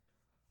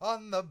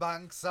On the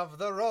banks of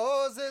the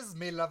roses,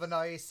 me love and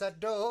I sat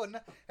down,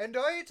 and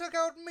I took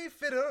out me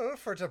fiddle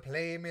for to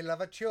play me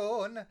love a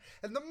tune.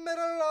 In the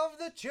middle of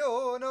the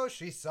tune, oh,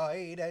 she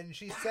sighed and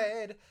she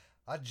said,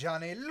 "Ah,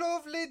 Johnny,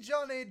 lovely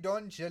Johnny,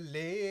 don't you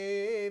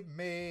leave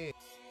me."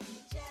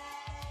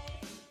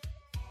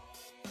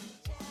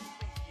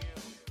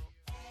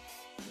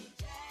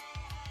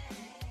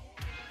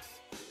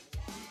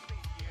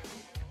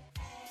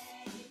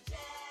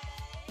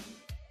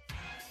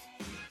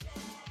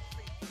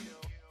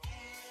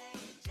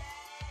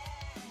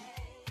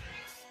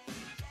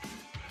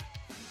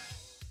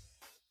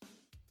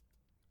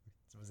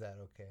 Was that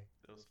okay?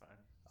 It was fine.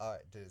 All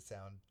right. Did it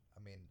sound? I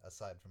mean,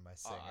 aside from my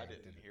singing, I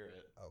didn't hear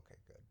it. Okay,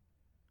 good.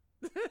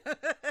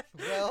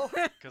 Well,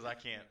 because I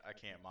can't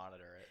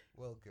monitor it.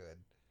 Well, good.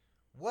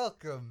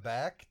 Welcome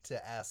back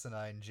to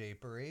Asinine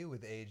Japery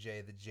with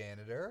AJ the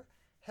janitor.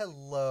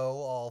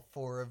 Hello, all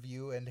four of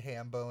you and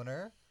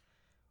Hamboner.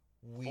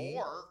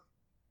 Four?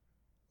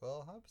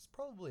 Well, there's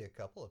probably a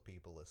couple of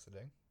people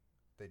listening.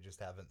 They just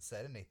haven't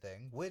said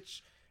anything,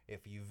 which,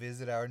 if you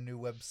visit our new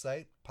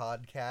website,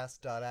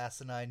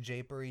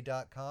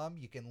 podcast.asininejapery.com,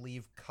 you can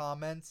leave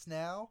comments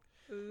now.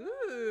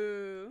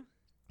 Ooh.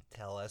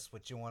 Tell us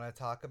what you want to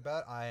talk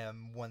about. I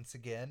am once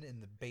again in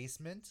the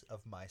basement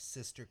of my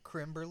sister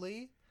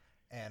Kimberly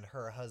and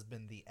her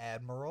husband, the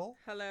Admiral.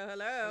 Hello.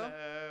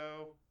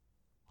 Hello.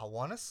 I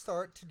want to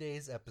start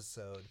today's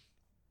episode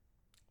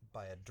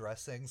by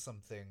addressing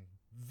something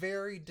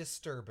very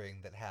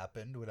disturbing that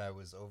happened when I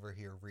was over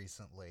here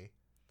recently.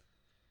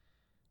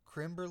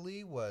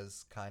 Kimberly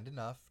was kind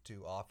enough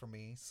to offer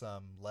me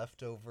some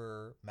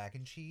leftover mac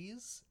and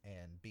cheese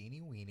and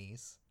beanie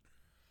weenies.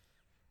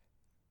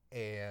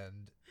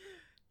 And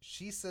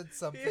she said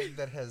something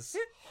that has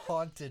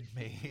haunted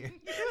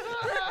me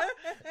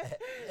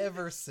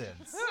ever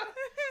since.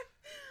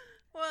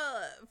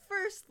 Well,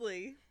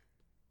 firstly,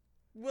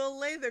 we'll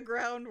lay the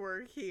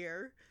groundwork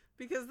here,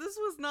 because this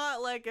was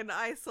not like an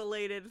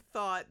isolated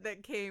thought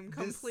that came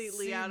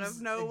completely out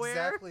of nowhere.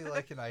 Exactly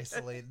like an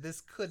isolated. This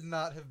could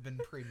not have been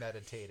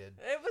premeditated.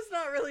 It was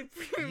not really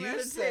premeditated.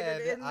 You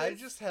said, I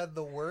just had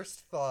the worst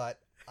thought.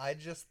 I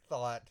just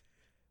thought,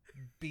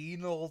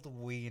 Beanold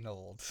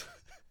Weenold.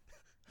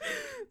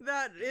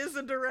 That is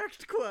a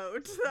direct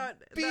quote.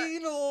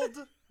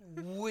 Beanold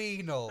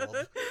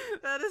Weenold.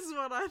 That is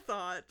what I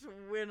thought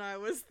when I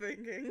was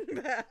thinking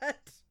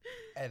that.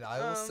 And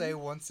I will say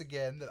once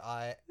again that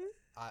I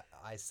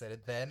said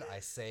it then, I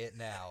say it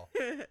now.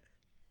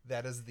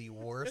 That is the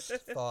worst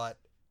thought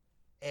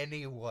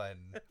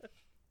anyone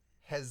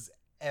has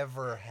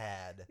ever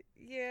had.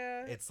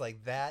 Yeah. It's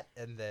like that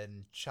and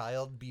then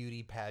child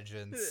beauty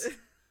pageants.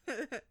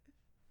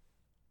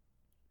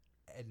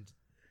 And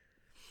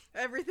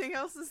everything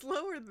else is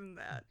lower than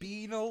that.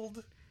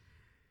 Beanold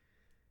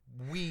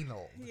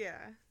Weenold.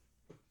 Yeah.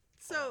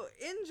 So,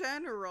 in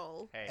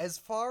general... Hey, as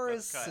far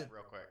let's as... cut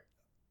real quick.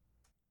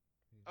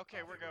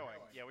 Okay, we're going.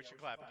 Yeah, we should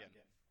clap again.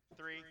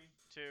 3,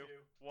 2,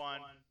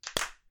 1.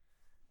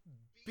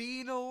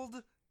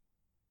 Beanold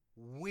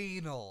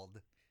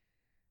Weenold.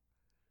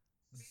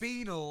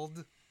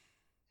 Beanold,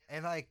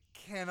 and I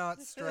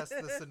cannot stress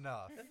this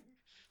enough.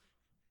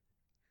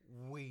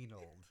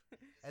 Weenold.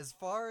 As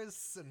far as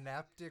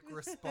synaptic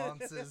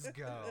responses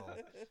go,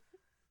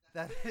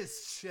 that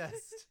is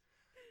just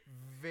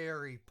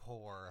very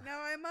poor. Now,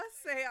 I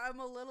must say I'm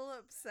a little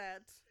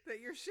upset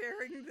that you're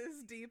sharing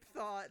this deep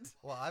thought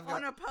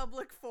on a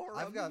public forum.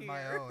 I've got here.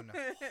 my own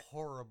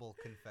horrible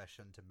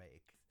confession to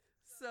make.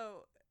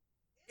 So,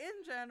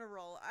 in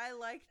general, I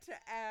like to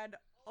add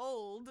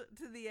old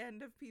to the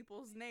end of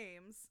people's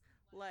names,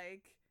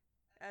 like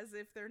as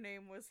if their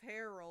name was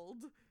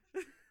Harold.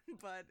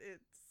 But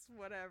it's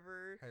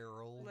whatever.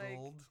 Harold like,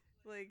 old?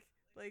 Like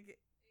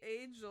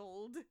age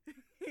old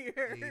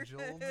here. Age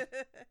old?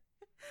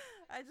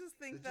 I just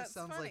think it that's just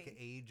sounds funny. like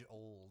age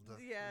old.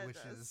 Yeah,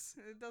 which is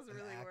it doesn't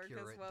really work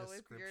as well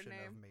with your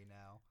name. Of me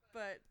now.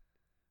 But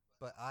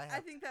I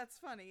think that's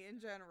funny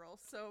in general.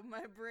 So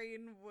my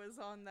brain was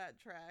on that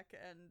track,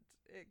 and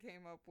it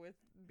came up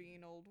with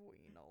Beanold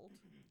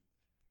Weenold.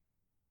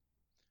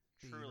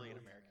 Truly an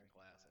American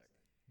classic.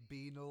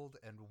 Beanold,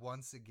 and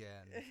once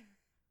again,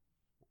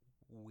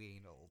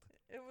 Weenold.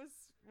 It was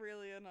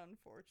really an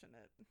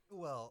unfortunate.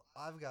 Well,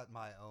 I've got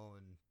my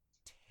own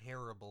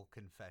terrible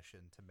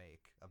confession to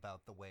make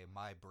about the way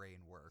my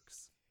brain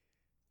works.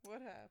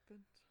 What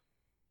happened?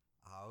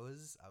 I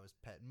was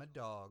petting my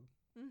dog,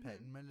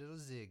 petting my little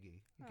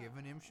Ziggy,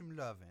 giving him some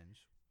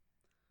lovinge,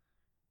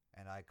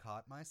 and I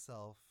caught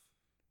myself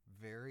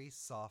very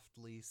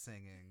softly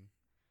singing,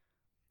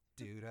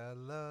 "Dude, I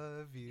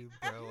love you,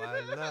 bro, I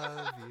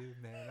love you,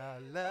 man, I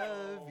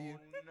love you."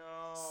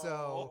 No.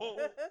 So,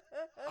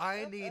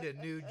 I need a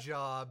new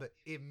job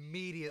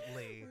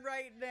immediately.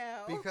 Right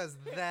now. Because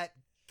that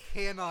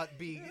cannot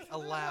be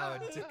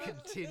allowed to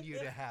continue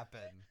to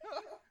happen.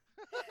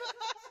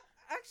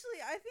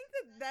 Actually, I think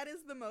that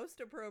is the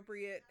most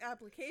appropriate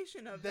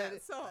application of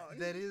that song.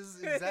 That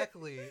is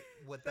exactly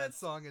what that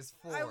song is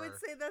for. I would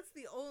say that's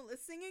the only...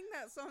 Singing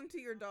that song to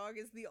your dog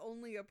is the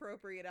only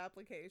appropriate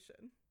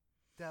application.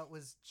 that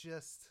was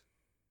just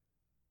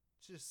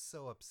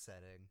so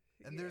upsetting.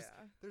 And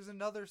Yeah. there's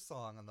another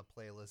song on the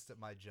playlist at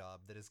my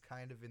job that is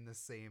kind of in the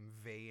same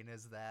vein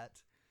as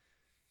that.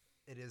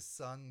 It is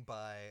sung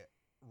by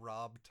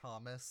Rob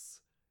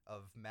Thomas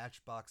of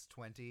Matchbox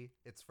 20.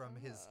 It's from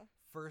his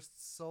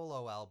first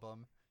solo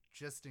album,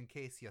 just in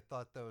case you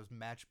thought those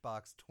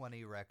Matchbox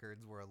 20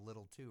 records were a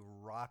little too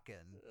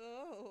rockin'.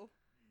 Oh.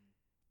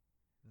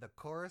 The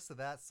chorus of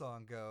that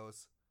song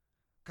goes,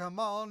 "Come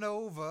on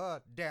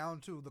over,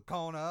 down to the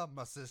corner,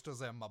 my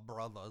sisters and my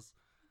brothers."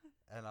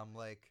 And I'm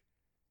like,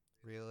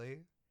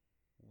 really?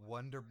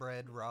 Wonder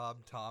Bread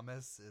Rob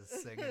Thomas is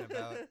singing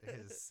about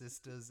his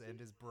sisters and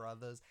his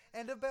brothers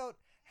and about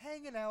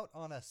hanging out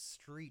on a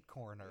street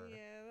corner.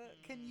 Yeah.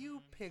 Can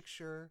you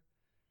picture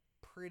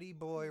pretty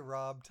boy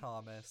Rob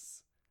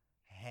Thomas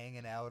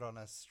hanging out on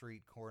a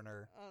street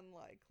corner?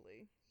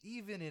 Unlikely.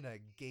 Even in a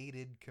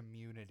gated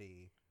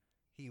community,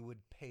 he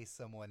would pay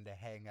someone to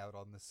hang out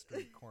on the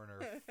street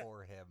corner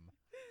for him.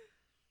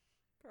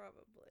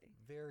 Probably.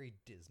 Very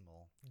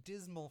dismal.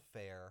 Dismal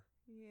fare.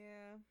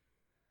 Yeah.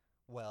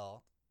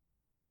 Well,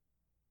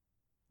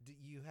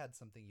 you had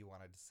something you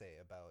wanted to say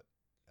about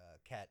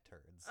cat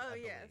turds. Oh, I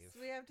yes. believe.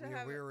 We have to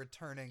have We're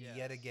returning Yes.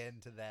 yet again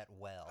to that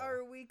well.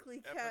 our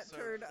weekly cat Episode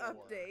turd 4.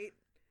 update.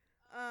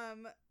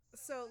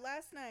 So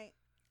last night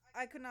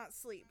I could not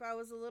sleep. I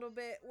was a little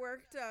bit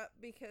worked up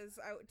because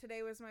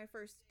today was my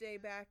first day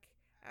back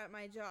at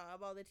my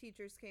job. All the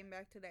teachers came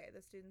back today.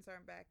 The students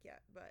aren't back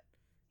yet, but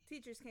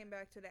teachers came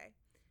back today.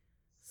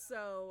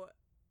 So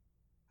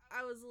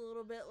I was a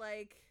little bit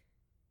like,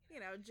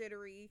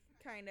 jittery,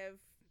 kind of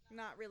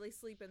not really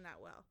sleeping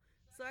that well.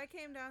 So I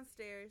came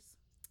downstairs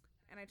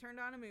and I turned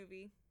on a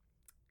movie.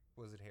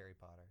 Was it Harry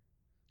Potter?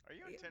 Are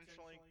you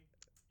intentionally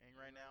saying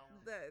right now?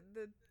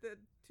 The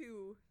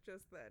two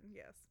just then,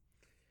 yes.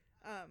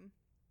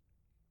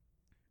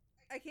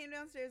 I came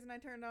downstairs and I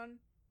turned on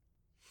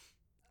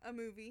a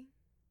movie.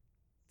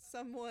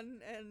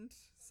 Someone and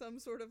some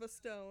sort of a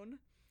stone.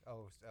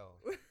 Oh.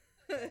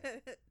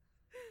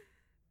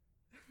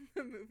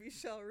 The movie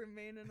shall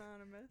remain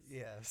anonymous.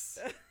 Yes.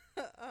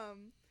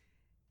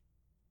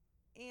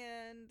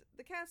 And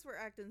the cats were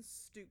acting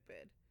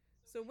stupid.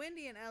 So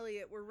Wendy and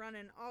Elliot were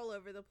running all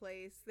over the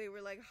place. They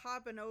were like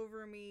hopping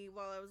over me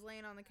while I was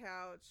laying on the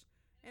couch.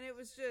 And it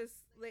was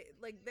just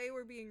like they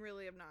were being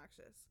really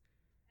obnoxious.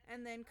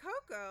 And then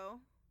Coco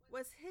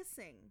was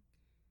hissing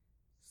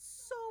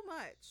so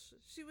much.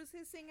 She was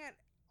hissing at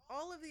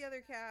all of the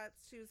other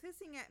cats. She was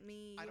hissing at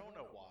me. I don't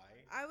know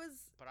why.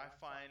 But I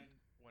find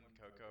when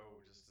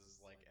Coco just is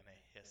like in a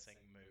hissing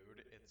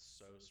mood, it's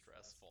so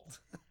stressful.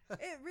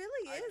 It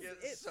really is.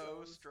 I get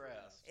so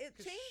stressed. It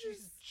 'Cause changes.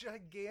 she's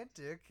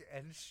gigantic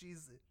and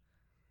she's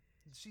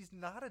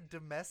not a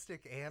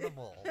domestic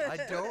animal. I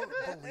don't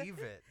believe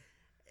it.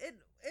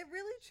 It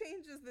really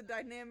changes the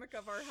dynamic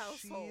of our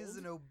household. She is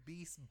an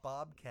obese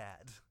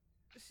bobcat.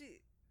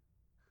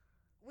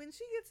 When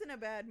she gets in a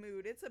bad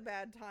mood, it's a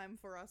bad time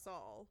for us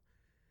all.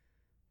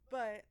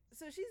 But,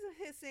 so she's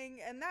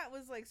hissing, and that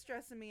was, like,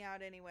 stressing me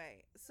out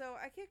anyway. So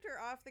I kicked her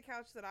off the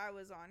couch that I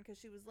was on, because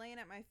she was laying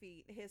at my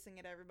feet, hissing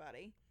at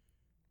everybody.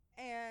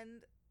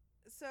 And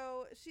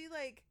so she,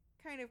 like,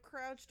 kind of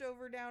crouched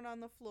over down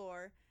on the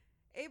floor.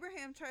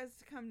 Abraham tries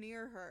to come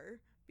near her,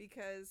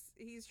 because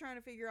he's trying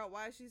to figure out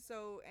why she's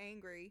so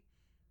angry.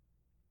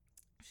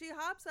 She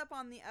hops up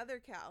on the other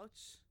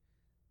couch.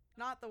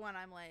 Not the one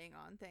I'm laying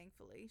on,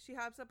 thankfully. She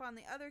hops up on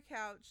the other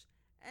couch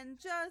and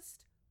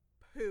just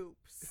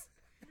poops.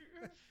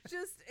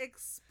 Just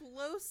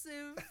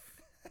explosive,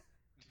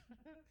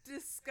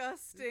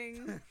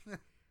 disgusting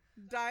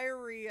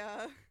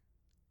diarrhea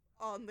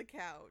on the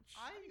couch.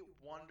 I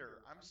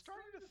wonder. I'm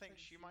starting to think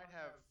she might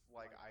have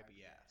like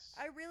IBS.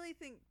 I really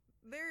think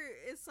there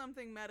is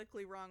something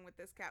medically wrong with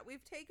this cat.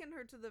 We've taken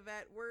her to the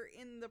vet. We're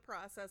in the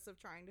process of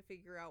trying to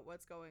figure out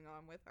what's going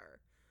on with her.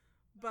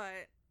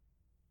 But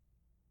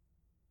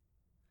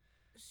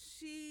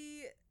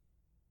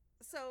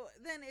so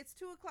then it's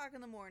 2:00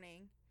 in the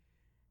morning,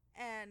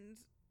 and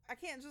I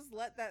can't just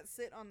let that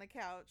sit on the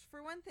couch.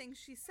 For one thing,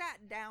 she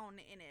sat down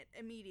in it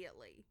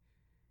immediately.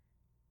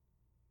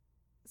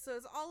 So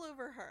it's all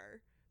over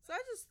her. So I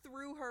just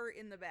threw her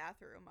in the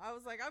bathroom. I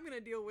was like, I'm going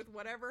to deal with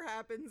whatever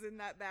happens in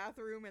that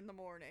bathroom in the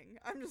morning.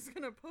 I'm just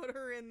going to put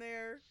her in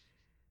there.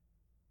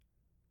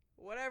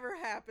 Whatever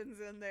happens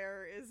in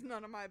there is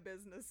none of my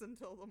business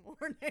until the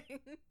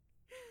morning.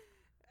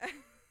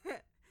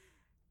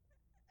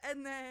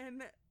 And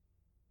then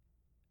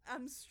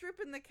I'm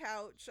stripping the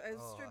couch. I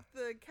stripped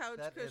the couch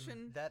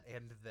cushion. That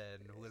end then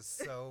was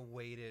so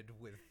weighted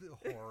with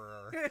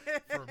horror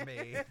for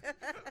me.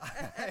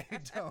 I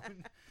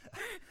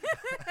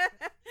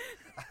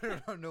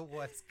don't know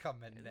what's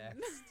coming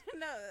next.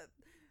 No,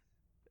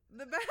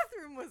 the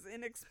bathroom was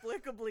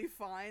inexplicably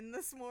fine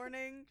this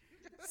morning.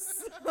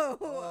 So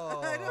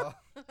I don't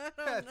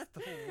that's know.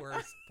 the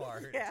worst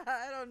part. Yeah,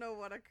 I don't know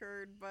what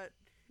occurred, but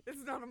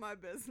it's none of my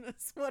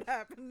business what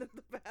happened in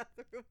the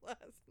bathroom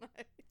last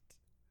night.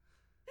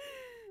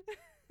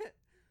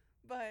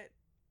 But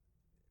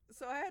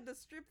So I had to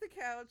strip the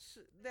couch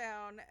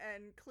down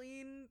and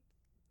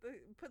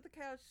put the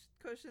couch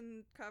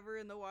cushion cover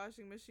in the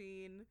washing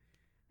machine,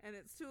 and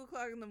it's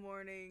 2:00 in the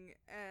morning,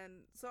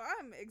 and so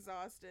I'm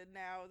exhausted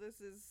now. This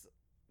is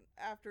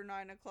after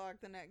 9:00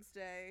 the next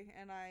day,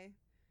 and I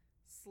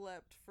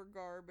slept for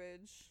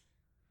garbage.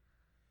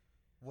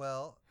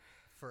 Well,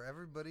 for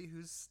everybody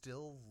who's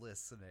still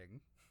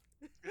listening,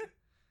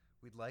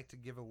 we'd like to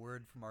give a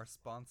word from our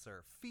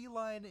sponsor,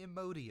 Feline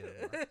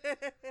Imodium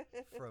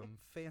from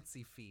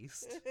Fancy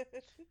Feast.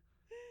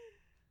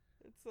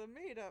 It's a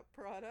made-up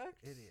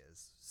product. It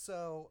is.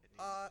 So, It needs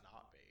to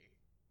not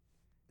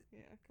be.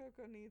 Yeah,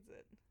 Coco needs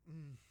it.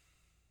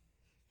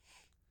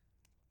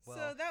 Well,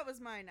 so that was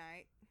my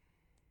night.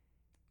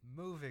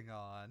 Moving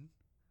on,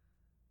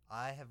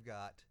 I have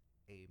got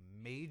a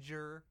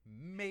major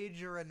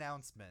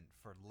announcement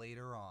for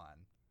later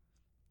on.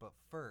 But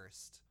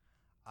first,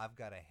 I've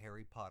got a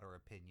Harry Potter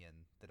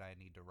opinion that I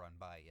need to run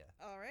by you.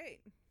 All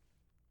right.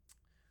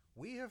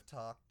 We have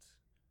talked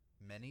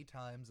many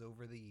times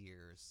over the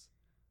years,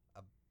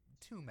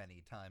 too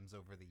many times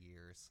over the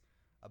years,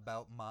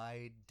 about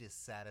my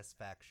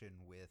dissatisfaction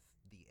with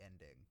the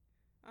ending.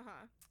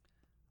 Uh-huh.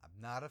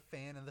 I'm not a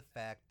fan of the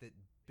fact that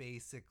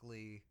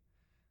basically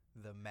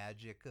the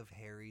magic of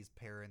Harry's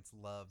parents'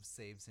 love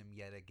saves him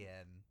yet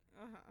again.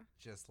 Uh-huh.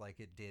 Just like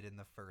it did in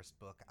the first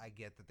book. I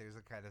get that there's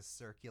a kind of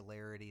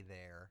circularity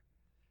there.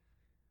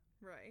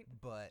 Right.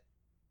 But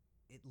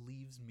it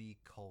leaves me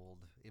cold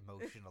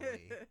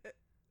emotionally.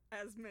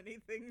 As many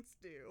things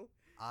do.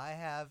 I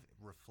have,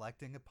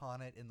 reflecting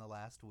upon it in the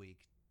last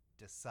week,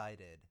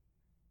 decided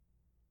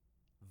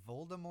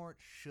Voldemort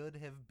should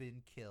have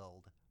been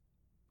killed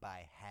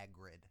by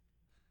Hagrid.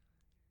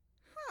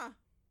 Huh.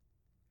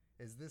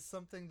 Is this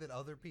something that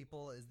other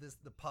people, is this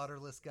the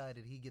Potterless guy,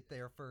 did he get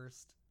there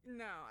first?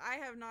 No, I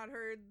have not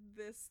heard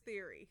this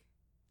theory.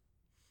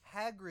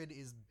 Hagrid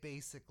is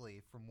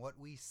basically, from what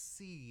we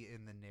see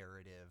in the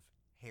narrative,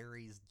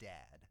 Harry's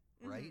dad,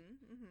 right?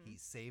 Mm-hmm, mm-hmm. He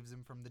saves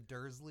him from the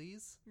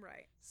Dursleys,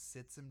 Right.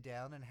 sits him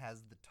down and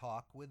has the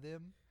talk with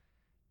him,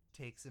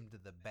 takes him to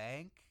the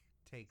bank,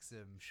 takes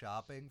him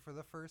shopping for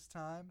the first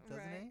time,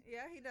 doesn't right.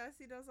 Yeah, he does.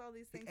 He does all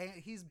these he? things. And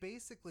he's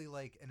basically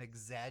like an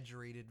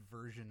exaggerated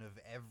version of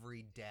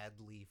every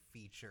dadly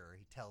feature.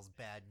 He tells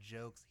bad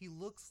jokes. He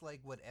looks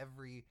like what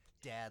every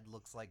dad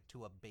looks like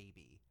to a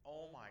baby.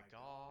 Oh my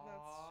god.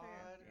 That's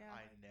true, yeah.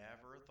 I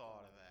never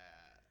thought of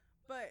that.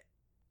 But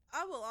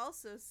I will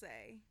also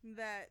say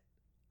that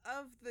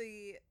of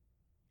the,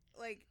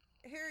 like,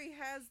 Harry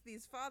has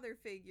these father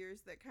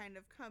figures that kind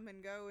of come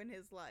and go in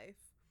his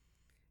life.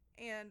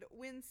 And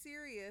when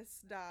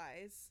Sirius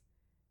dies,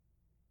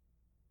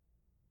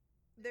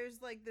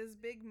 there's like this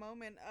big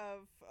moment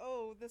of,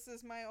 oh, this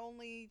is my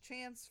only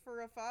chance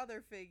for a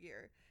father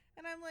figure.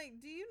 And I'm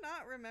like, do you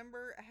not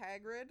remember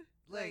Hagrid?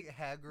 Like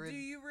Hagrid. Do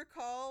you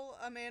recall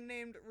a man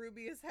named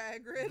Rubius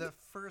Hagrid? The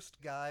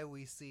first guy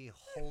we see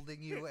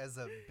holding you as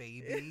a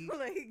baby.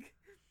 Like,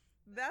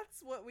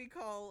 that's what we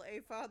call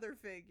a father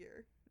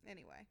figure.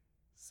 Anyway.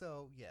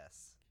 So,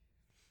 yes.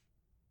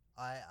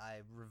 I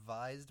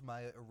revised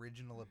my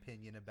original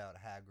opinion about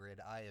Hagrid.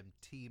 I am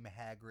Team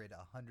Hagrid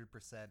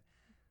 100%.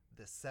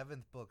 The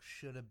 7th book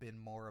should have been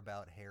more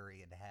about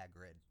Harry and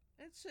Hagrid.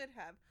 It should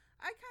have.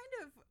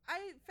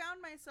 I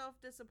found myself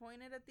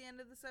disappointed at the end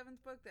of the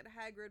 7th book that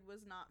Hagrid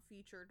was not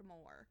featured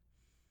more.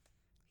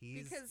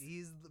 He's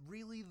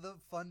really the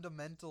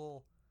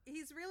fundamental...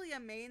 He's really a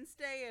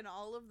mainstay in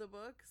all of the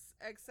books,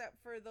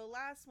 except for the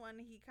last one.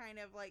 He kind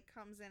of like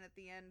comes in at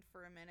the end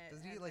for a minute.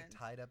 Doesn't he get like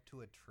tied up to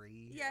a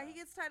tree? Yeah, he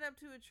gets tied up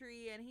to a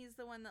tree, and he's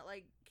the one that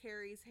like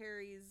carries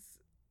Harry's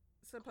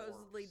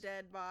supposedly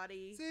dead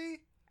body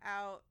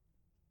out.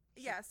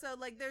 Yeah, so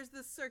like there's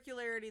this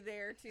circularity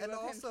there too, and of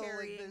also, him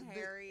carrying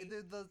Harry.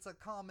 That's a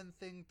common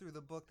thing through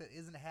the book that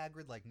isn't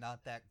Hagrid like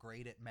not that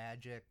great at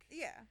magic.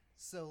 Yeah.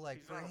 So like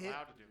he's for not him,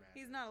 allowed to do magic.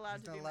 He's not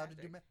allowed to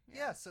do magic.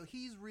 Yeah, so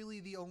he's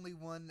really the only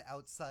one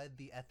outside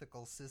the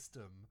ethical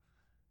system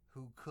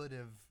who could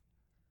have,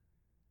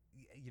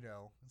 you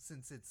know,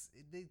 since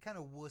they kind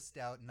of wussed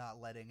out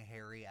not letting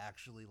Harry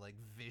actually like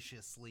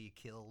viciously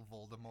kill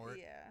Voldemort.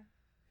 Yeah.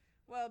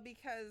 Well,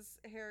 because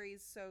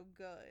Harry's so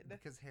good.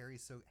 Because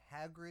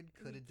Hagrid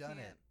could have done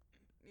it.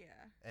 Yeah.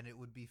 And it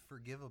would be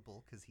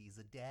forgivable because he's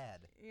a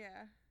dad.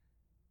 Yeah.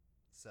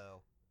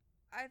 So.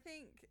 I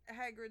think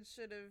Hagrid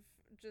should have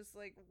just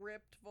like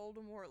ripped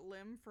Voldemort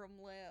limb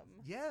from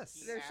limb.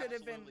 Yes. There should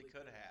have been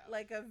could have.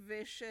 like a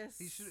vicious.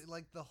 He should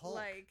like the Hulk.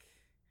 Like,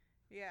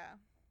 yeah.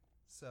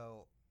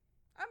 So.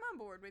 I'm on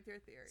board with your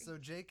theory. So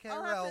J.K.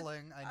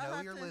 Rowling, I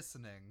know you're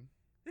listening.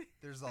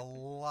 There's a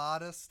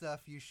lot of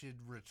stuff you should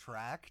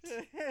retract.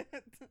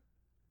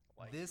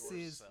 Like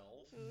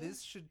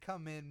this should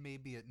come in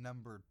maybe at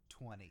number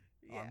 20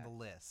 on the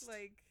list.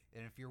 Like,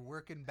 and if you're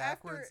working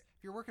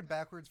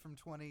backwards from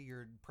 20,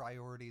 your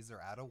priorities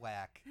are out of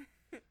whack.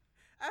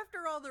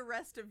 After all the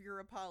rest of your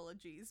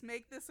apologies,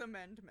 make this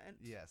amendment.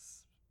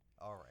 Yes.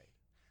 All right.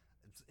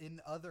 In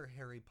other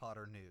Harry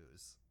Potter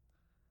news,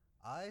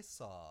 I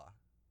saw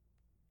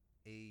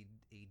a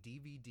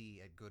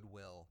DVD at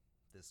Goodwill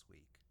this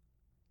week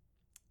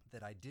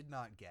that I did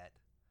not get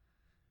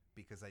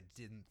because I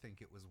didn't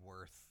think it was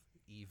worth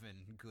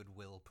even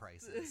Goodwill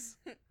prices.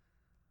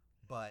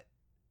 But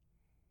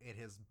it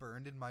has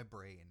burned in my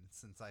brain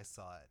since I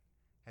saw it.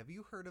 Have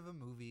you heard of a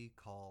movie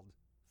called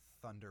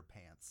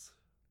Thunderpants?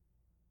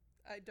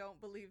 I don't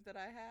believe that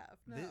I have.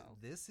 No.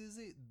 This is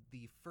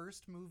the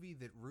first movie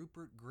that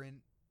Rupert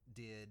Grint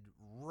did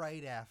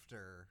right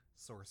after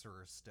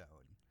Sorcerer's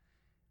Stone.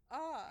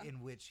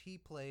 In which he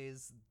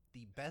plays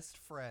the best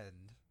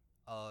friend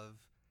of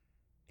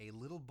a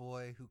little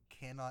boy who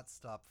cannot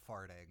stop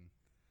farting.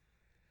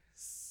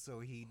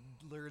 So he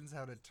learns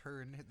how to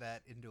turn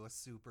that into a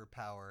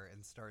superpower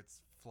and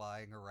starts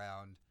flying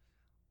around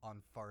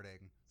on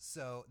farting.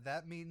 So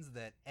that means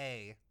that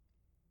A,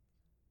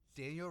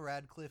 Daniel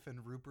Radcliffe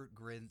and Rupert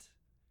Grint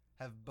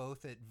have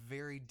both at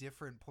very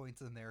different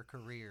points in their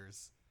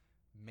careers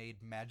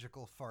made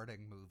magical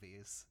farting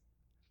movies.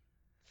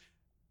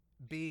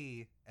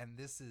 B, and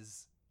this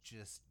is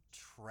just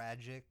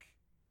tragic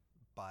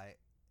by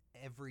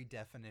every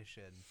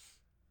definition,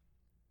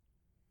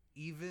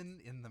 even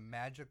in the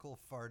magical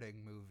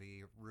farting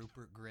movie,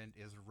 Rupert Grint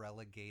is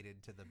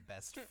relegated to the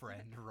best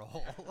friend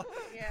role.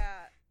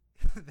 Yeah.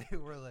 They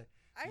were like...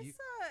 I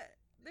saw...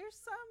 There's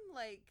some,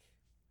 like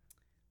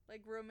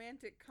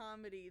romantic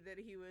comedy that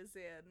he was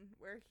in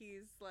where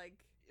he's, like...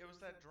 It was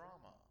that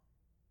drama.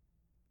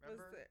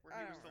 Remember? Where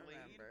he was the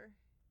lead?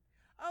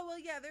 Oh, well,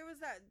 yeah, there was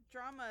that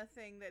drama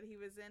thing that he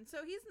was in.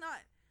 So he's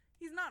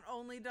not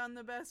only done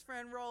the best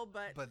friend role,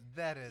 but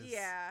that is...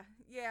 Yeah,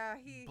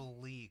 he...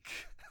 bleak.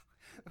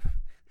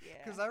 Yeah.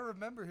 Because I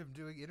remember him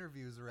doing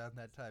interviews around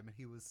that time, and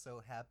he was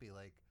so happy,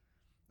 like,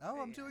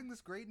 oh, I'm doing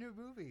this great new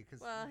movie.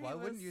 Because why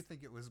wouldn't you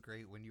think it was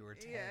great when you were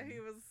 10? Yeah, he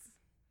was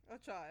a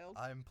child.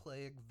 I'm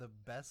playing the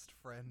best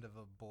friend of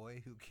a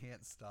boy who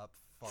can't stop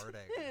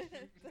farting.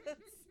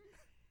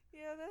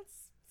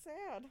 That's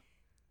sad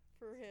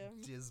for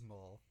him.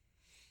 Dismal.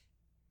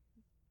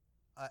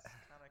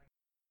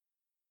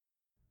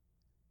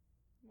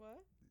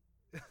 What?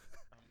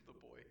 I'm the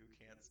boy who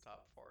can't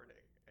stop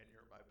farting, and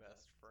you're my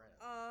best friend.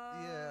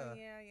 Yeah.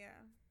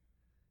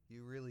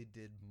 You really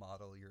did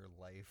model your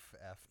life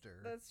after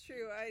That's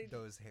true.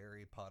 those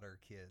Harry Potter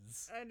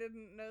kids. I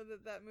didn't know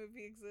that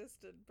movie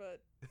existed,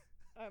 but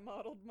I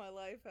modeled my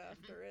life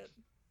after it.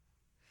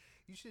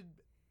 You should...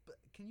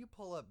 Can you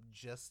pull up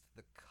just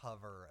the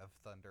cover of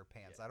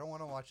Thunderpants? Yes. I don't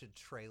want to watch a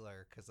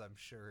trailer because I'm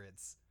sure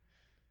it's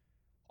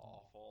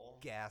awful,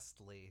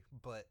 ghastly,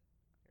 but...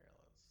 Here,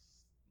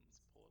 let's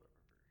pull it over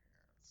here.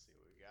 Let's see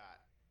what we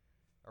got.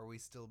 Are we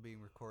still being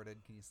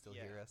recorded? Can you still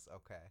hear us?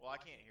 Okay. Well, I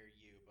can't hear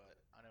you, but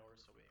I know we're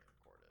still being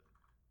recorded.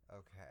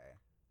 Okay.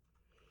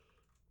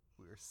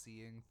 We're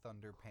seeing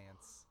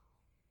Thunderpants.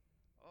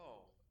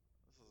 Oh,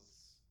 this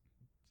is...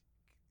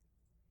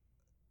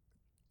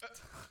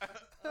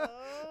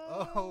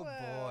 Oh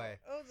boy.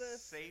 Oh,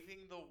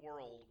 saving the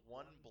world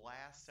one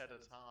blast at a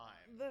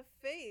time. The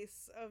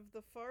face of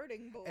the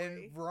farting boy.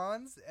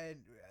 And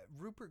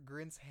Rupert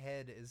Grint's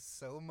head is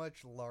so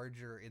much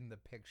larger in the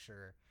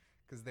picture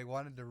because they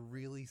wanted to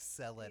really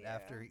sell it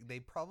after they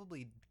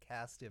probably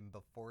cast him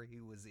before he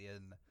was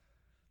in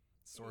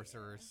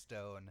Sorcerer's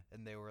Stone,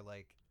 and they were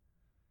like,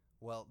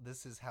 well,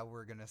 this is how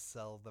we're gonna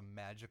sell the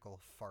magical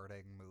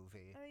farting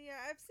movie. Yeah,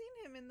 I've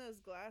seen him in those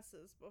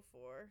glasses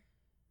before.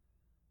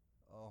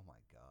 Oh my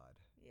god.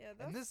 Yeah,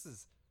 and this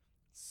is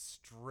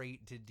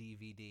straight to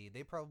DVD.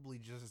 They probably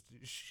just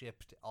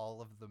shipped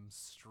all of them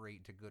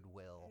straight to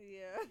Goodwill.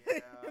 Yeah.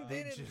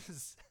 They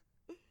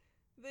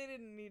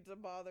didn't need to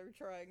bother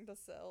trying to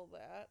sell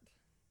that.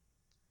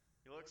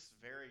 He looks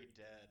very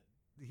dead.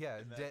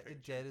 Yeah,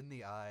 dead in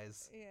the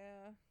eyes.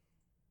 Yeah.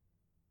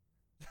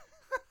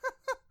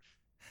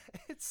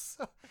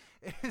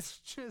 It's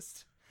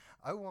just,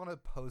 I want a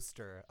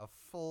poster, a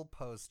full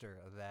poster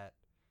of that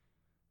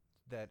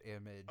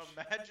image.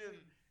 Imagine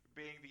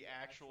being the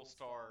actual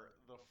star,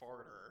 the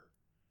farter,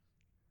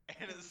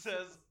 and it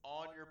says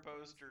on your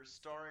poster,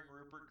 starring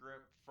Rupert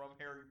Grint from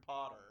Harry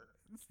Potter.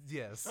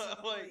 Yes.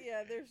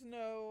 Yeah, there's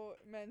no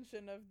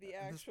mention of the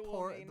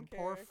actual main the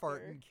character. poor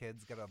farting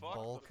kid's got a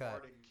bowl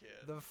cut.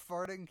 The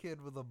farting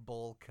kid with a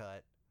bowl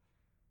cut.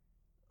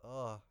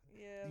 Ugh.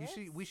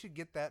 Yeah. We should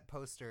get that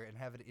poster and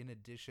have it in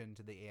addition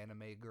to the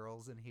anime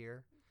girls in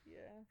here.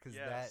 Yeah. Because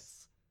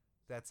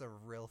that's a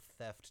real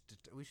theft.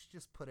 We should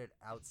just put it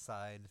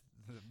outside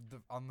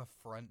on the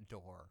front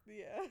door.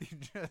 Yeah.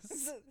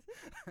 Just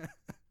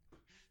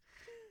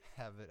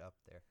have it up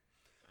there.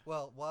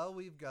 Well, while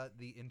we've got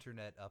the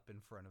internet up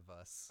in front of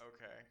us,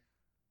 okay,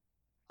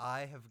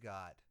 I have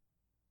got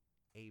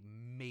a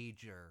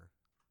major,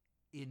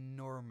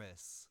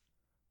 enormous,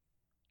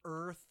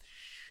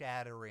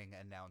 earth-shattering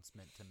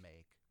announcement to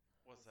make.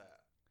 What's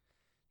that?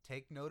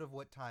 Take note of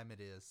what time it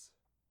is.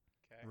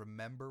 Okay.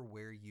 Remember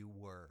where you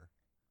were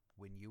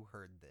when you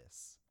heard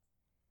this.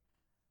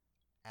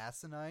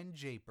 Asinine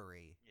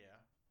Japery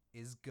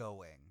is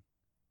going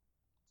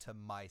to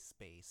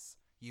MySpace.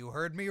 You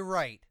heard me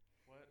right.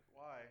 What?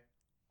 Why?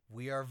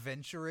 We are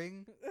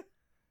venturing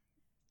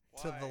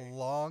to the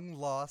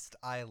long-lost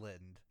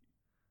island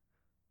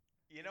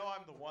You know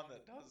I'm the one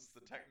that does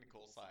the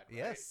technical side, right?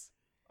 Yes.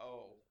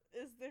 Oh.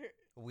 Is there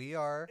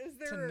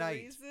Tonight,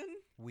 a reason?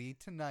 we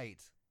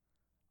tonight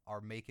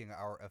are making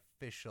our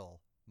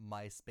official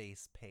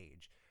MySpace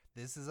page.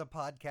 This is a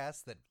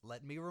podcast that,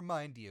 let me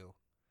remind you,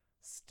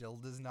 still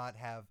does not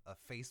have a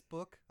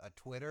Facebook, a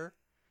Twitter,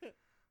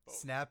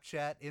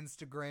 Snapchat,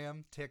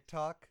 Instagram,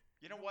 TikTok.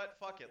 You know what?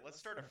 Fuck it. Let's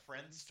start a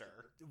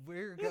Friendster. We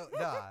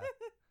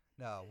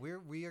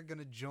are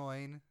gonna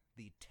join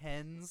the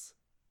tens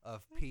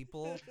of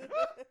people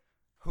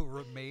who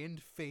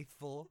remained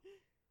faithful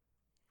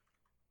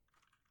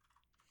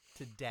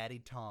to Daddy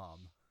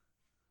Tom.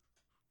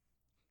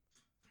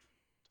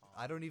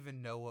 I don't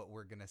even know what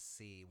we're gonna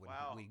see when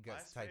we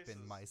type in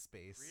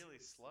MySpace. Really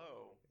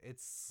slow.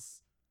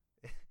 It's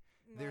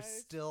they're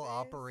still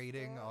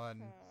operating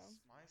on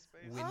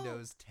MySpace.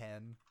 Windows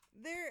 10.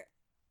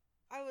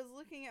 I was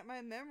looking at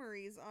my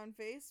memories on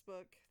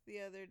Facebook the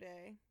other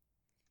day.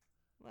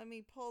 Let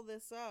me pull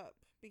this up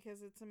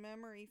because it's a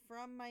memory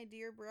from my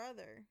dear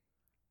brother.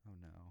 Oh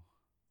no.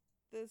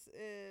 This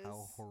is...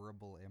 How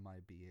horrible am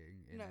I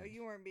being? No,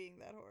 you weren't being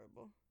that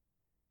horrible.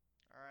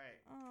 All right.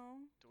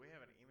 Oh. Do we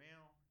have an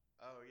email?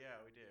 Oh,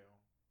 yeah, we do.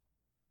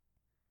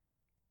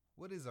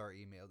 What is our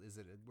email? Is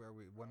it where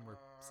we're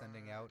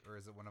sending out, or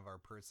is it one of our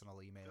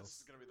personal emails? This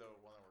is going to be the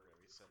one that we're going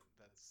to be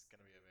that's going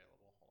to be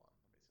available. Hold on,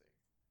 let me see.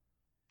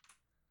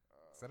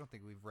 I don't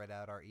think we've read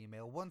out our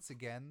email. Once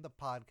again, the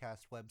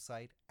podcast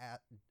website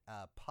at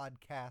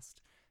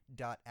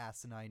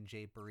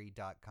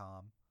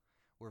podcast.asininejpaery.com.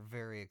 We're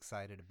very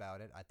excited about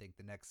it. I think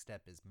the next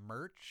step is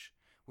merch.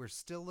 We're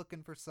still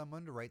looking for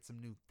someone to write some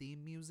new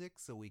theme music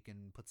so we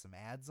can put some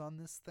ads on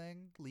this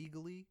thing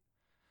legally.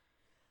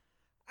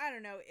 I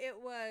don't know. It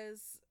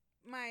was...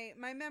 My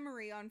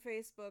memory on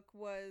Facebook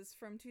was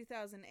from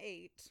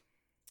 2008.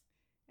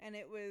 And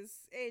it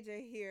was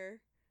AJ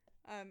here.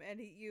 And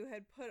you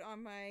had put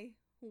on my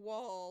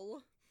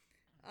wall,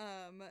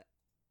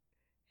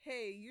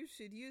 hey, you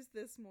should use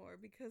this more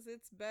because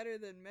it's better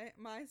than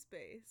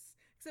MySpace.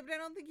 Except I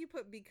don't think you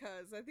put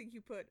because. I think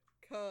you put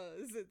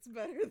cause it's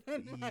better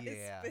than MySpace.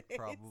 Yeah,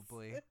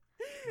 probably.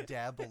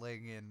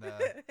 Dabbling in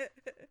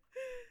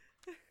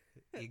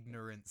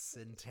ignorant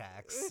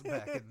syntax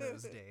back in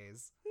those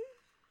days.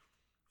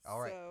 All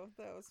right. So,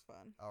 that was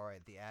fun. All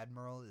right, the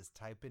Admiral is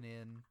typing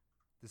in.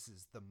 This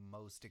is the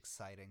most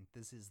exciting.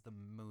 This is the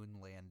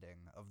moon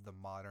landing of the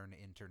modern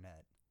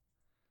internet.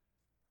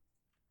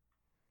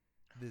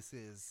 This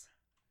is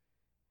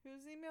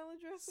whose email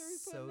address are we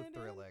so putting it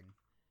thrilling.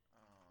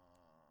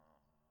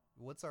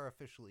 What's our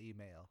official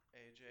email?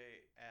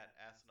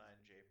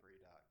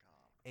 AJ@asininejpaery.com.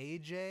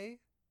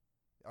 AJ?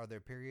 Are there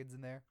periods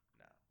in there?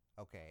 No.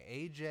 Okay,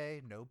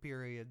 AJ, no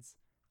periods,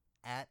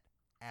 at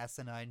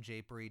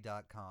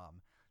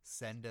asininejpaery.com.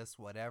 Send us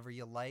whatever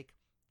you like,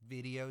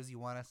 videos you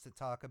want us to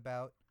talk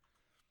about.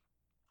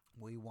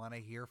 We want to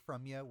hear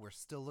from you. We're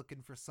still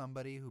looking for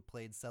somebody who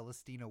played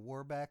Celestina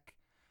Warbeck.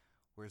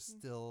 We're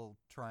still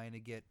trying to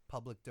get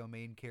public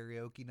domain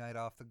karaoke night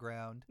off the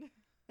ground.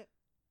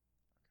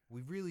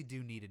 We really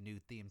do need a new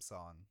theme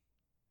song.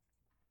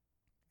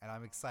 And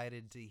I'm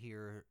excited to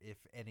hear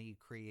if any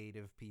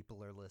creative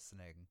people are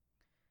listening,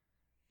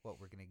 what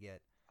we're going to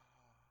get.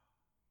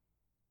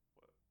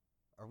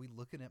 Are we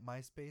looking at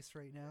MySpace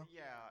right now?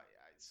 Yeah,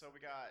 so we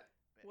got...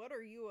 What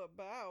are you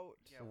about?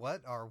 Yeah,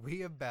 what are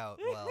we about?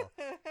 Well,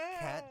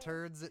 cat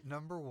turds at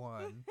number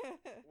 1.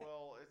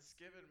 Well, it's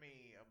given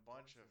me a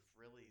bunch of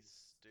really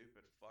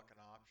stupid fucking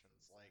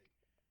options, like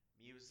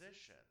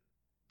musician,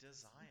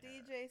 designer.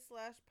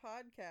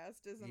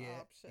 DJ/podcast is an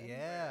option.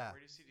 Yeah. Where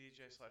do you see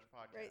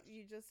DJ/podcast? Right,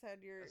 you just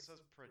had your... It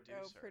says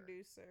producer. Oh,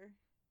 producer.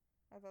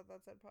 I thought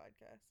that said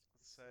podcast.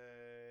 Let's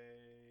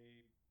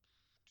say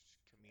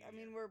comedian. I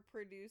mean, we're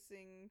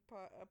producing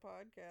a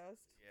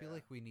podcast. I feel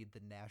like we need the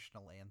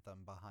national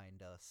anthem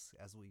behind us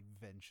as we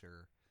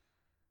venture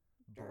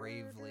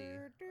bravely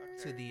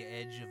to the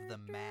edge of the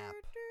map.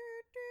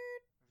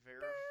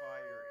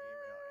 Verify your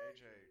email.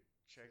 AJ,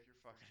 check your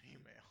fucking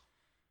email.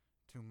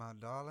 To my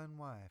darling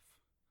wife,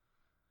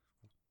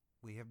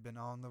 we have been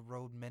on the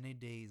road many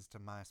days to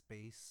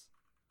MySpace.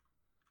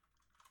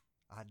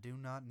 I do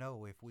not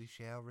know if we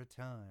shall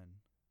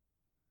return.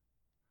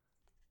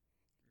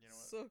 You know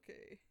what?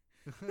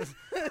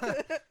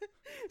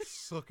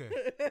 Suck it.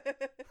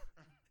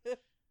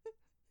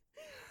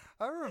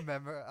 I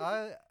remember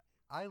I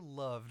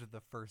loved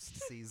the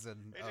first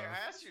season. AJ, I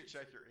asked you to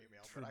check your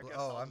email, but I guess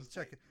I'm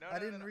checking. I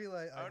didn't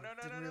realize. Oh no!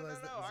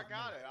 I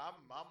got it. it.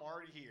 I'm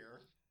already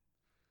here.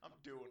 I'm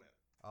doing it.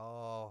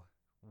 Oh,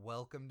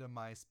 welcome to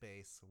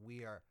MySpace.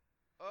 We are.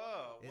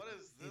 Oh, what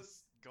is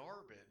this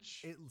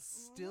garbage? It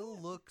still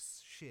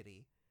looks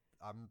shitty.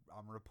 I'm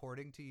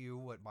reporting to you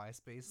what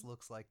MySpace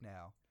looks like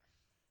now.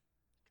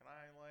 Can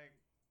I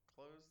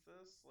close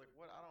this?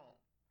 What? I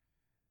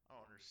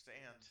don't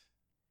understand.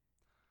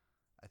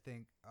 I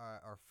think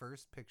our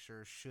first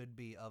picture should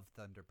be of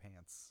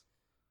Thunderpants.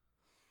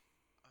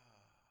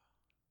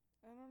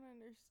 I don't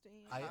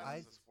understand. How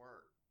does this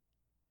work?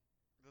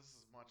 This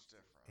is much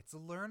different. It's a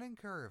learning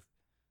curve.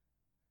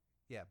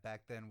 Yeah,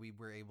 back then we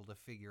were able to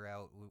figure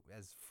out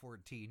as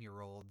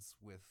 14-year-olds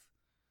with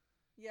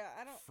Yeah,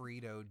 I don't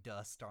Frito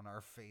dust on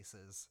our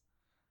faces.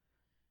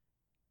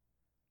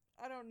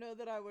 I don't know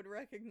that I would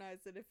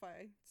recognize it if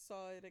I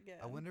saw it again.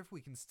 I wonder if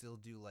we can still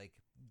do like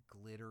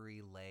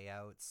glittery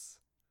layouts.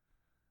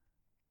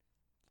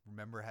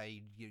 Remember how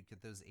you'd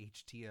get those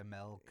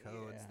HTML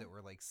codes that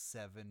were like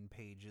 7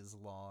 pages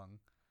long?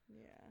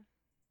 Yeah.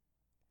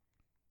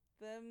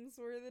 Them's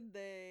were the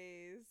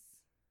days.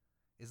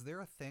 Is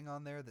there a thing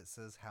on there that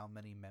says how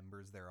many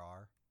members there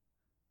are?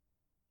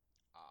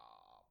 I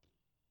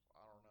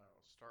don't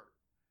know.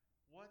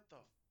 What the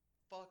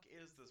fuck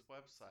is this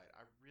website?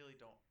 I really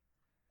don't.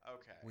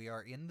 Okay. We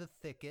are in the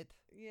thicket.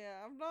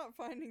 Yeah, I'm not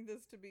finding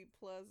this to be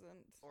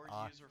pleasant. Or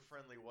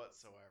user-friendly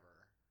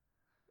whatsoever.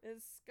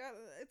 It's got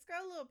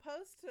a little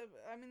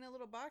a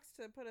little box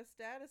to put a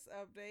status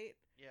update.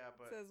 Yeah,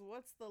 but it says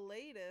what's the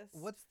latest?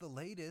 What's the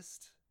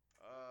latest?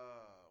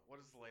 What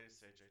is the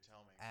latest, AJ?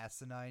 Tell me.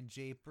 Asinine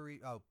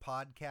Japery. Oh,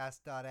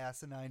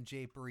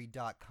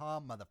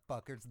 podcast.asinejapery.com,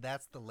 motherfuckers.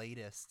 That's the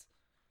latest.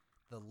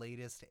 The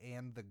latest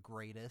and the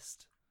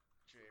greatest.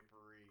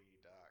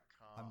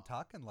 Japery.com. I'm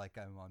talking like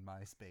I'm on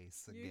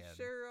MySpace again. You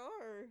sure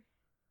are.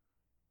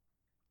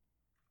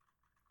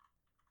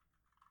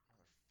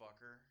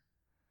 Motherfucker.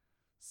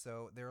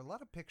 So there are a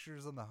lot of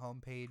pictures on the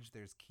homepage.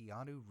 There's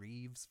Keanu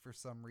Reeves for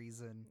some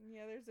reason.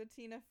 Yeah, there's a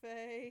Tina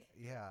Fey.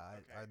 Yeah,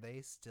 Okay. Are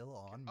they still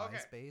on Okay.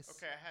 MySpace?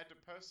 Okay, I had to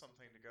post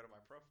something to go to my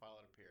profile,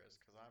 it appears,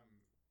 because I'm...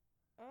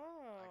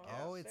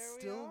 Oh, it there we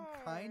still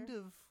are. kind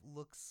of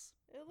looks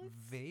It looks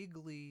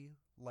vaguely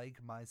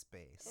like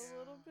MySpace. a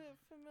little bit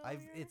familiar.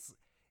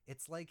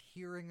 It's like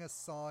hearing a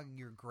song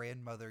your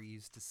grandmother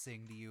used to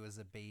sing to you as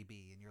a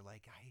baby, and you're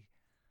like,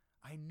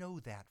 I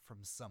know that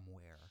from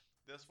somewhere.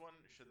 This one?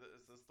 Is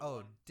this the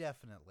one? Oh,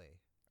 definitely.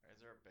 Is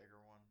there a bigger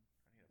one?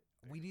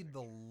 We need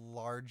the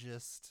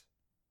largest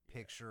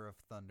picture of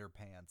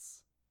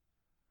Thunderpants.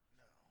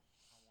 No, I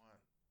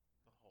want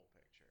the whole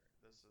picture.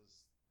 This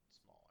is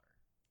smaller.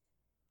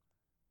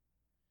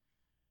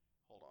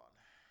 Hold on.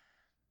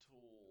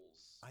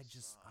 Tools.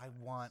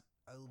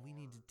 We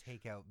need to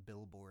take out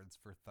billboards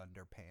for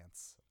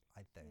Thunderpants,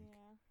 I think.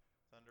 Yeah.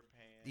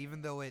 Thunderpants.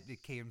 Even though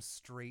it came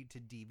straight to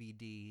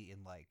DVD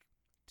in like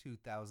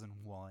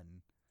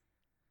 2001.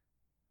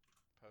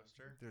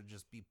 Poster? There'd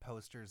just be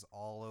posters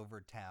all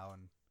over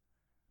town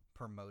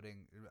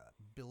promoting,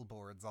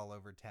 billboards all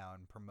over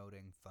town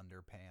promoting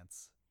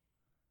Thunderpants.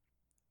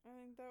 I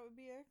think that would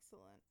be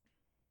excellent.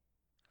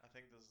 I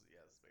think this is the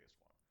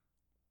biggest one.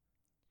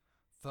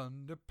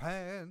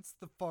 Thunderpants,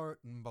 the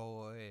farting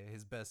boy,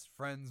 his best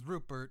friend's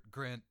Rupert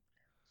Grint.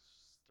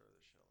 Just throw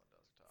this shit on the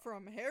desktop.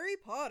 From Harry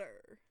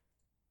Potter.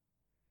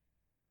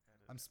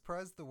 I'm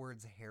surprised the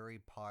words Harry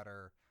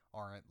Potter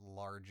aren't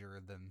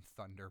larger than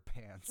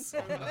Thunderpants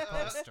on the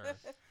poster.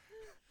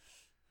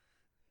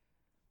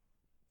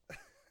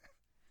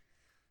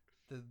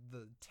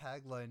 The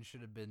tagline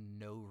should have been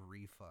no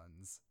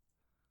refunds.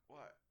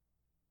 What?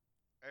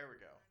 There we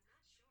go.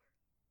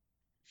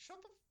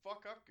 Shut the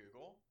fuck up,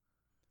 Google.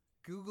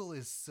 Google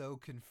is so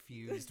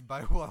confused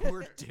by what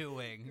we're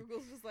doing.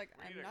 Google's just like,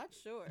 We need I'm a not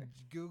sure.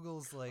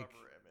 Google's like, Cover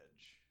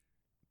image.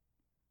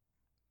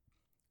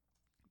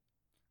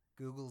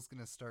 Google's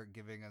gonna start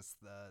giving us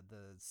the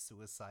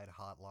suicide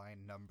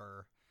hotline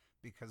number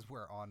because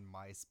we're on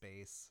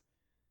MySpace.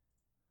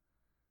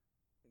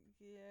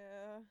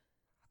 Yeah.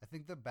 I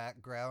think the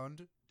background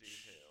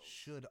Details.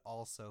 should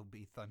also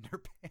be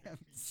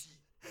Thunderpants.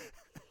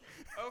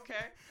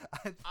 Okay.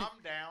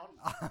 I'm down.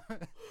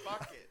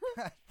 Fuck it.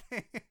 I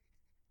think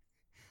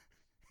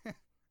it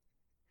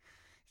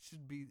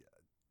should be.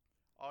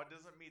 Oh, it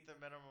doesn't meet the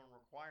minimum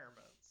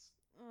requirements.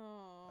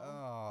 Oh. Hold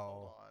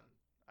Oh, on.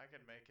 I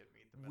can make it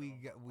meet the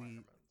minimum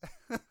requirements.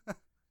 Do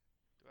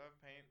I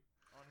have paint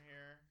on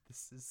here?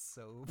 This is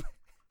so.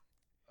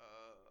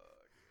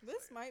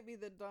 This might be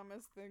the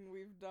dumbest thing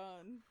we've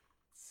done.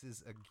 This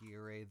is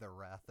Aguirre, the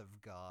Wrath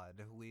of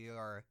God. We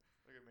are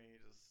Look at me,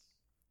 just...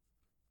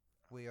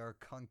 We are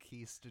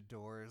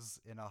conquistadors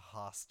in a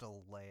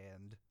hostile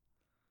land.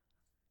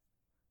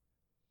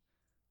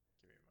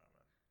 Give me a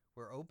moment.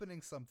 We're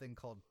opening something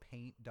called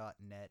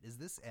paint.net. Is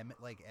this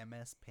like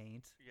MS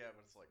Paint? Yeah,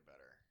 but it's like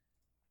better.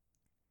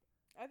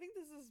 I think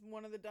this is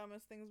one of the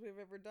dumbest things we've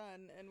ever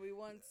done, and we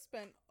once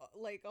spent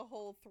like a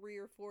whole 3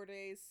 or 4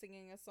 days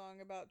singing a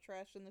song about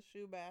trash in the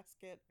shoe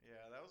basket.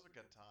 Yeah, that was a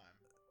good time.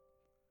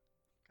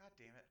 God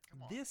damn it.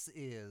 Come on. This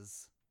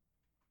is,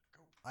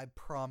 Go. I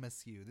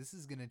promise you, this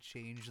is going to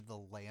change the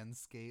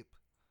landscape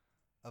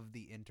of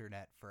the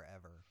internet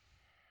forever.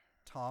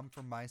 Tom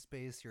from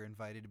MySpace, you're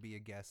invited to be a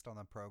guest on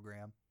the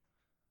program.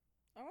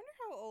 I wonder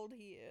how old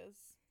he is.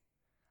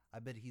 I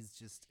bet he's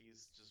just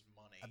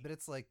money. I bet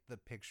it's like the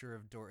picture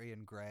of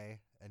Dorian Gray,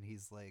 and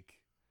he's like,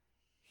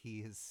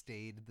 he has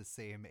stayed the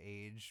same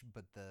age,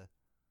 but the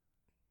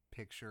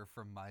picture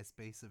from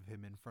MySpace of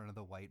him in front of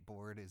the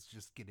whiteboard is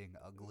just getting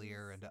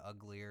uglier and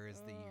uglier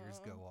as the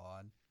years go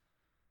on.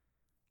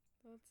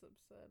 That's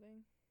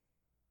upsetting.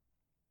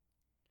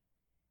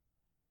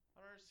 I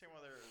don't understand why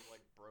there are,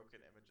 like,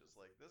 broken images.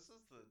 Like, this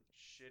is the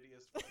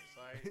shittiest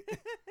website.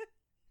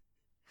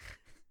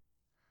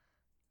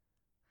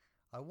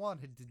 I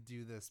wanted to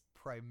do this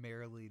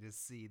primarily to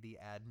see the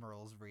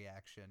Admiral's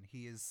reaction.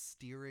 He is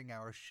steering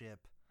our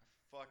ship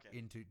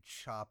into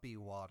choppy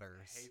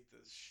waters. I hate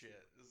this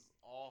shit. This is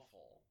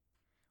awful.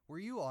 Were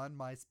you on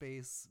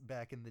MySpace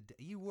back in the day?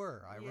 You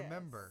were, I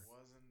remember. I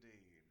was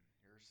indeed.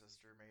 Your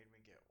sister made me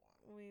get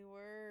one. We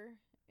were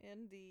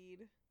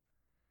indeed.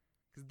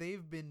 Because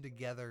they've been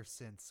together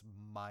since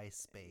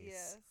MySpace.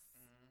 Yes.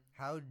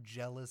 How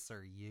jealous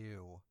are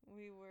you?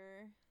 We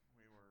were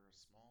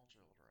small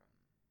children.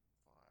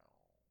 File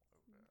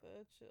open.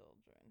 the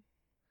children.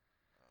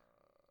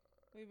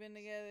 We've been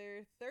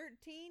together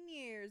 13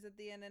 years at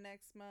the end of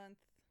next month.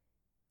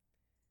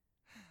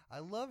 I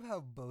love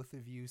how both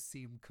of you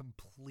seem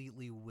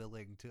completely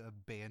willing to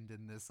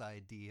abandon this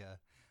idea,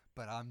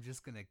 but I'm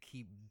just going to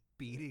keep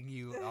beating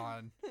you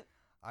on.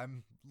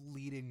 I'm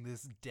leading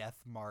this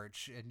death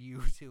march, and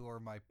you two are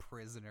my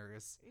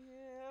prisoners.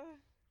 Yeah.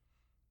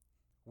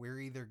 We're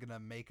either going to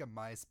make a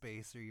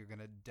MySpace or you're going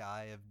to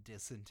die of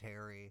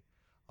dysentery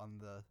on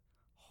the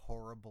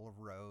horrible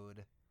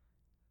road.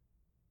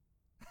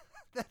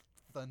 That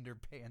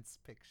Thunderpants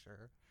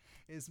picture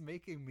is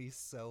making me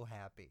so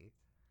happy.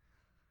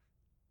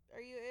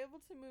 Are you able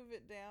to move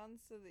it down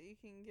so that you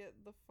can get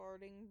the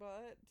farting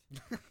butt?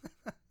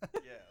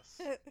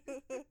 Yes.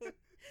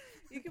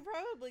 You could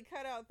probably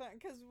cut out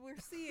because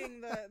we're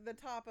seeing the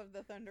top of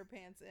the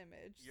Thunderpants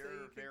image. You're so you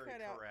could very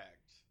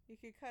correct. You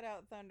could cut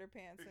out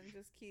Thunderpants and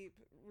just keep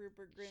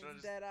Rupert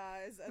Grint's dead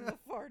eyes and the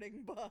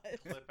farting butt.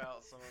 Clip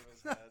out some of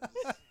his heads.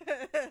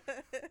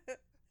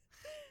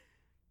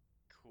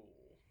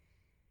 Cool.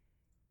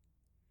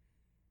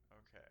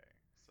 Okay,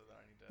 so then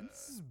I need to... And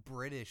this is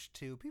British,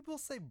 too. People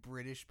say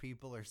British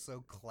people are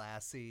so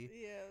classy.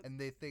 Yeah. And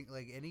they think,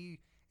 like, any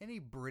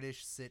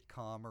British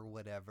sitcom or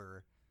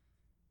whatever...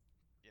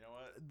 You know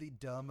what? The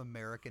dumb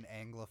American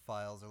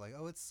Anglophiles are like,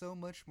 oh, it's so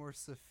much more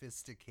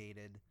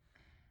sophisticated.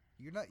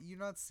 You're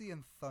not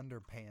seeing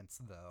Thunderpants,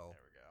 though.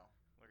 There we go.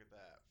 Look at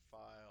that.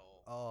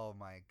 File. Oh,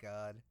 my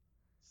God.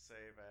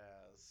 Save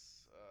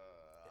as.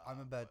 I'm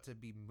about to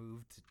be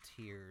moved to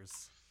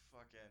tears.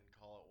 Fucking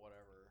call it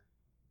whatever.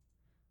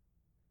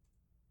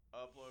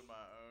 Upload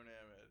my own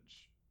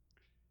image.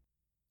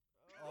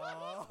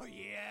 Oh,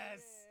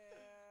 yes.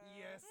 Yeah.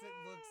 Yes, it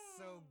looks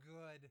so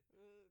good.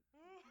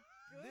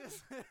 Good.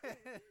 This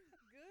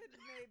Good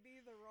may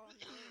be the wrong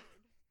word.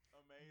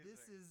 Amazing.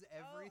 This is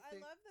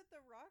everything. Oh, I love that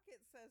the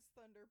rocket says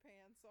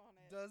Thunderpants on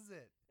it. Does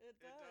it? It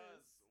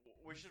does.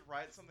 We should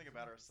write something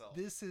about ourselves.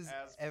 This is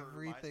as per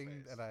everything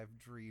MySpace. that I've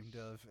dreamed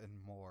of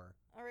and more.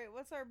 All right,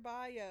 what's our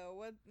bio?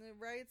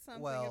 Write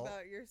something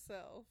about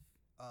yourself.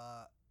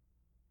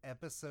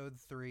 Episode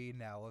 3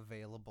 now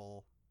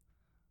available.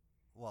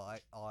 Well,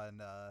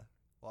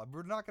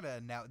 we're not gonna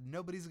announce.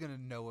 Nobody's gonna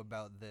know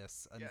about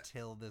this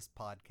until this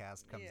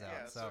podcast comes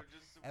out. Yeah, so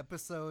just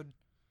episode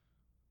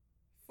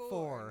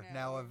 4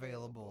 now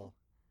available.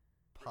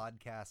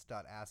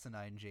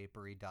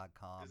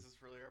 Podcast.asinejapery.com. Is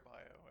this really our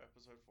bio?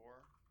 Episode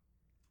 4?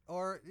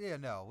 Or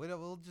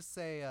we'll just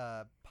say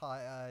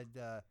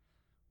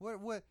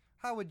what?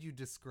 How would you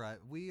describe?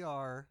 We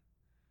are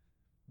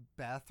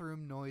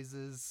bathroom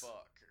noises.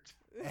 Fuck.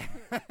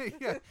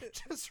 Yeah,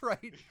 just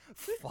write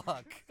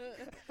fuck.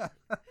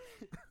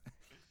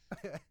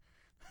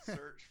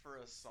 Search for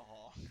a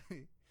song.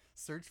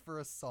 Search for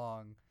a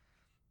song.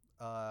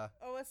 A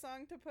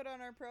song to put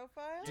on our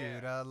profile?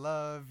 Dude, I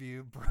love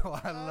you, bro.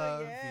 I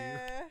love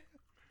you.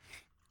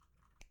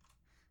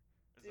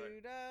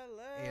 Dude, I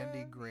love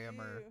Andy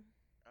Grammer. you.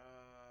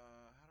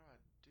 How do I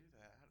do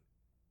that?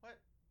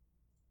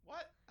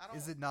 What? I don't...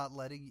 Is it not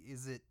letting?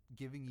 Is it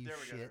giving you there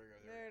we shit? Go.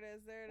 There it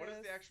is. What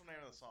is the actual name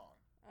of the song?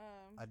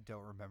 I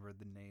don't remember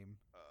the name.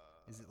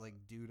 Is it like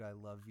Dude, I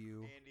Love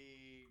You?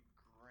 Andy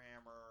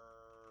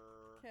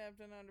Grammer.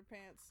 Captain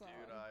Underpants song.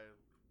 Dude, I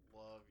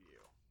love you.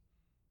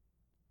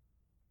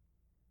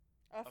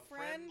 A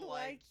friend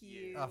like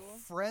you. A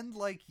friend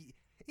like you.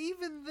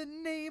 Even the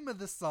name of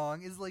the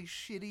song is like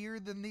shittier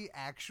than the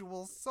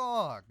actual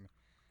song.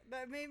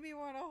 That made me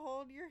want to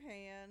hold your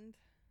hand.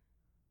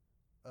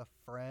 A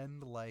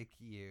friend like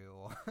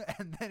you.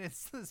 And then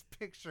it's this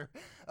picture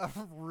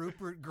of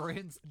Rupert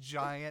Grint's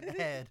giant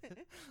head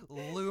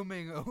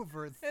looming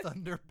over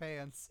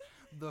Thunderpants,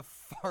 the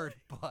fart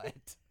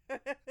butt.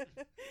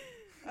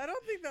 I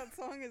don't think that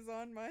song is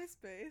on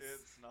MySpace.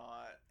 It's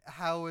not.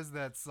 How is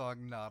that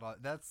song not on?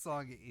 That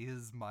song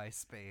is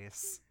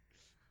MySpace.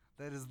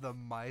 That is the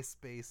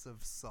MySpace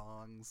of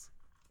songs.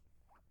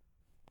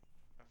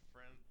 A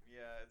friend.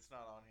 Yeah, it's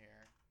not on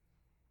here.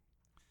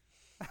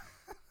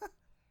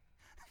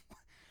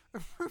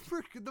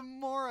 Rupert, the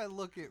more I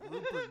look at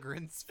Rupert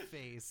Grint's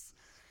face,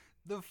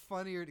 the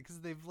funnier,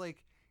 because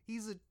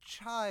he's a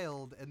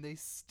child and they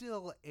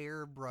still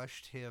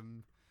airbrushed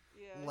him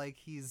like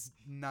he's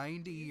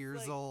 90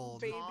 years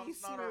old. Baby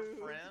Tom's not smooth. our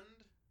friend?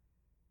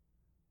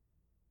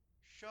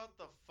 Shut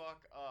the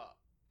fuck up.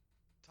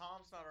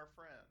 Tom's not our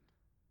friend.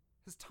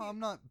 Has Tom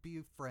not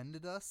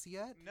befriended us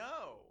yet?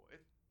 No.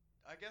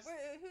 I guess... Wait,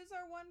 who's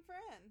our one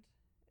friend?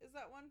 Is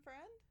that one friend?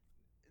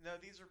 No,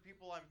 these are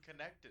people I'm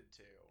connected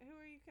to. Who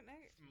are you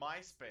connected?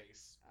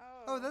 MySpace.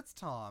 Oh, Oh, that's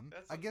Tom.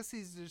 That's I guess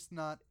he's just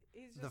not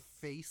he's the just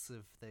face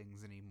of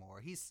things anymore.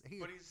 But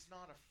he's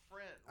not a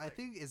friend. I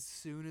think as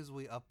soon as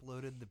we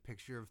uploaded the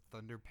picture of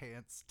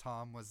Thunderpants,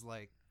 Tom was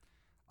like,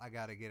 I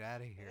gotta get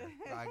out of here.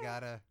 I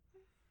gotta...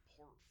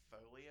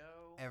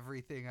 Portfolio?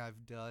 Everything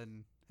I've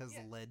done has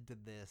Yeah. led to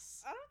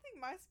this. I don't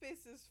think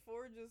MySpace is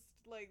for just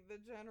like the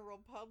general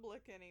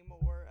public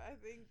anymore.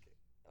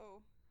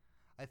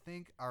 I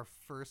think our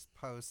first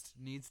post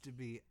needs to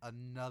be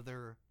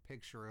another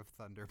picture of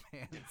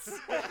Thunderpants.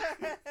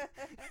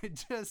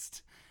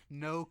 Just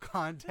no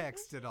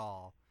context at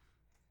all.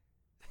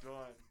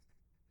 Done.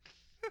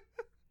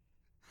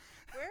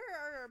 Where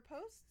are our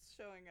posts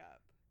showing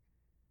up?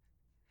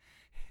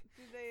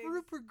 Do they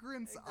Rupert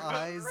Grint's exist?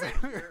 eyes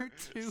Right are here.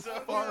 too So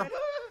far. good.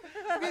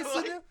 Okay, so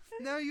Like-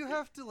 now you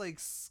have to like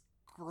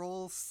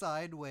scroll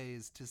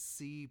sideways to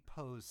see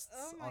posts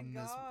Oh my on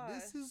this. gosh.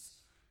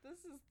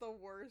 This is the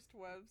worst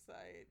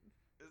website.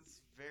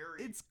 It's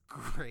very it's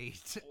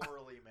great.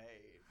 poorly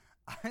made.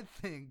 I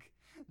think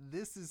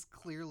this is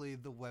clearly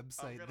the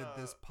website that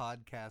this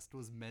podcast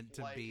was meant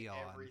to Like be on.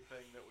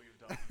 everything that we've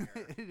done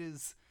here. It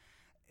is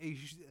a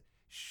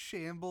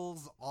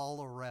shambles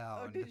all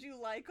around. Oh, did you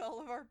like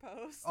all of our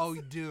posts? Oh,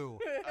 do.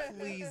 I did.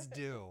 Please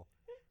do.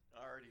 I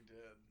already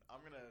did.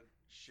 I'm gonna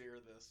share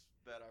this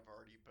that I've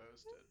already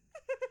posted.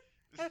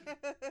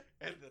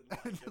 And then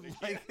like it again.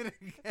 Like it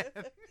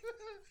again.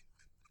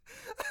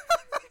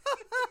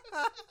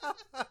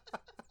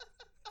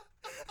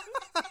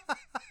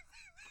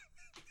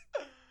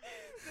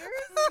 There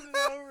is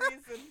no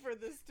reason for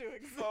this to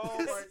exist. Oh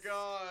my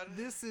god.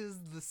 This is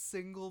the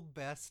single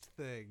best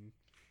thing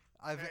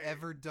I've Hey.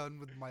 ever done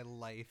with my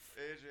life.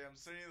 AJ, I'm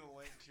sending you the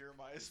link to your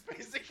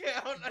MySpace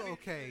account. I need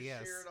Okay, you to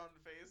yes. share it on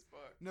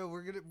Facebook. No,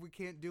 we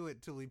can't do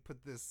it till we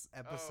put this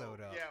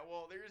episode Oh, up. yeah,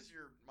 well, there's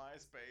your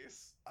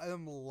MySpace.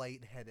 I'm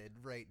lightheaded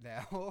right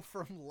now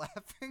from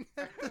laughing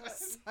at the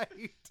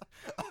sight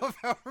of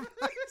our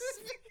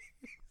MySpace.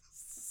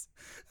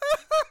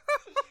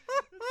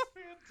 That's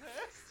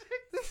fantastic.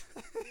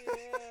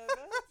 Yeah,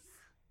 that's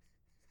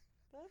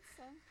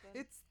something.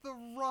 It's the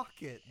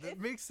rocket that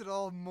makes it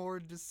all more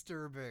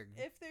disturbing.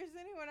 If there's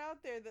anyone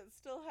out there that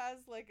still has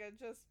like a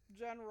just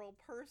general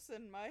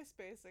person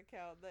MySpace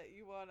account that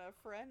you want to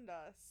friend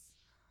us,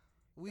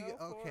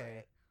 go for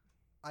it.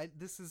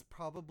 This is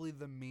probably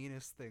the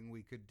meanest thing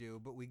we could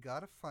do, but we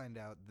gotta find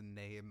out the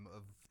name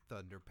of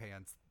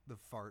Thunderpants, the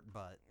fart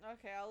butt.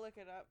 Okay, I'll look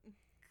it up.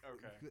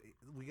 Okay.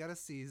 We gotta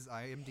see his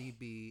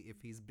IMDb if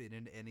he's been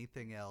in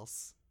anything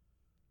else.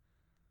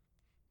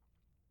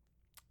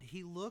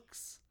 He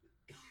looks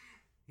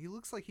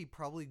like he's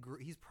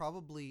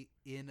probably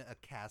in a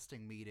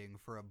casting meeting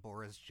for a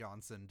Boris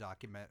Johnson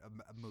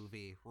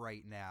movie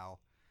right now.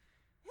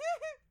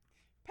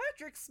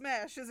 Patrick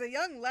Smash is a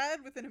young lad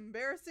with an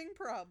embarrassing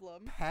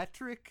problem.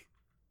 Patrick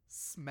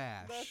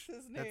Smash. That's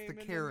his name. That's the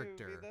in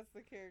character. The movie. That's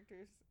the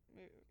character's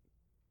movie.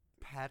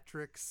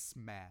 Patrick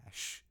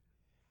Smash.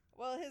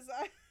 Well, his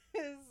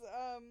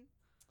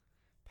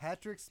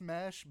Patrick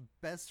Smash,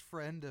 best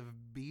friend of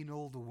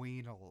Beanold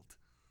Weenold.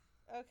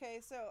 Okay,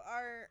 so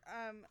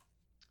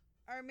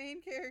our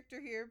main character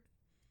here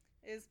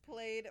is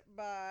played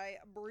by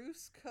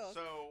Bruce Cook.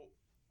 So,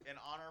 in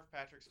honor of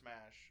Patrick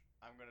Smash,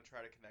 I'm going to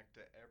try to connect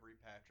to every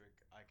Patrick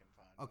I can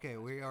find. on Okay,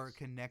 we are MySpace.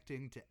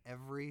 connecting to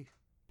every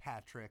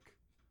Patrick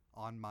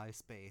on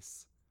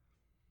MySpace,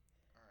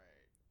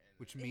 Alright. and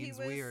which then- means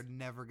was- we are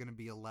never going to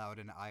be allowed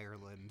in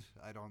Ireland,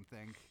 I don't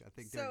think. I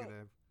think they're So, going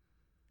to...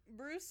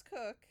 Bruce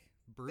Cook.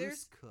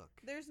 Bruce Cook.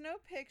 There's no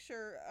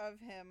picture of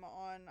him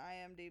on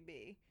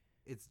IMDb.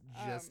 It's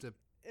just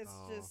It's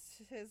Oh.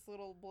 just his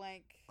little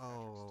blank.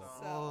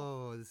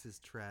 Oh, this is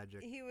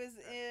tragic. He was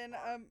in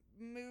a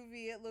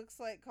movie, it looks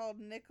like, called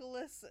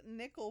Nicholas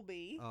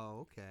Nickleby.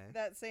 Oh, okay.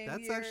 That same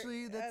That's year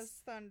actually- as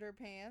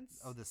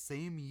Thunderpants. Oh, the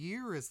same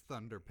year as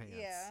Thunderpants.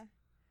 Yeah.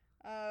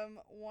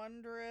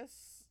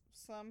 Wondrous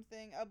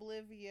something,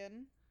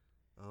 Oblivion.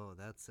 Oh,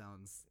 that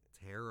sounds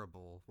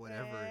terrible.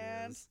 Whatever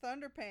and it is.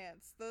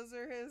 Thunderpants. Those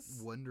are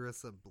his.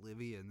 Wondrous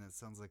Oblivion. That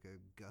sounds like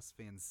a Gus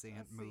Van Sant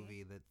Let's see.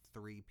 movie that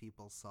 3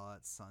 people saw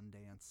at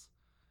Sundance.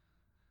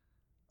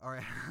 All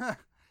right.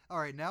 All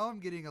right, now I'm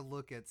getting a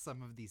look at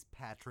some of these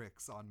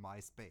Patricks on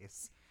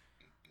MySpace.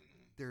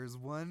 There's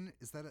one,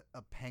 is that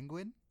a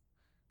penguin?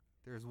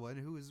 There's one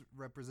who is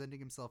representing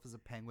himself as a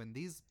penguin.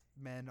 These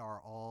men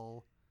are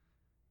all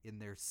in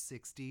their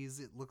 60s,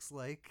 it looks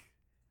like.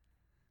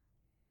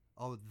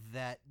 Oh,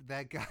 that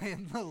guy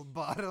in the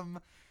bottom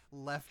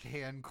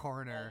left-hand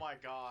corner Oh my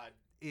god.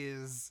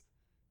 is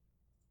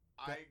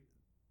I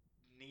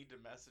need to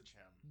message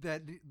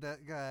him.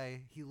 that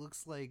guy. He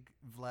looks like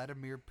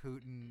Vladimir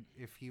Putin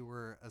if he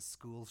were a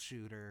school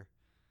shooter.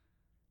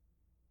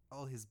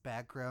 Oh, his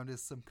background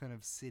is some kind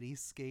of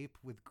cityscape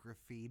with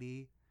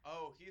graffiti.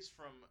 Oh, he's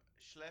from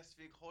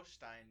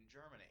Schleswig-Holstein,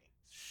 Germany.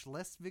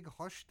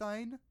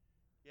 Schleswig-Holstein?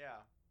 Yeah.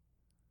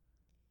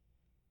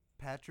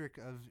 Patrick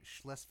of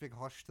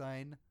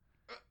Schleswig-Holstein.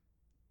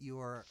 you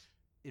are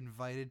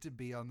invited to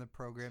be on the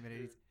program,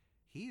 and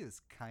he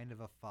is kind of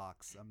a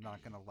fox. I'm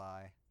not gonna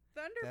lie.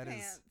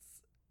 Thunderpants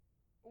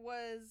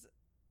was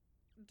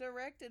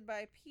directed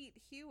by Pete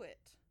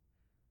Hewitt.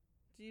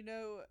 Do you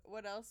know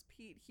what else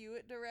Pete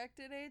Hewitt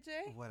directed,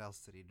 AJ? What else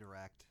did he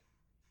direct?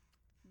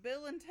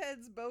 Bill and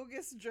Ted's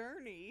Bogus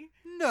Journey.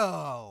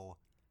 No!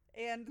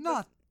 And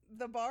Not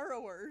the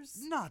Borrowers.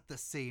 Not the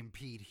same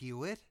Pete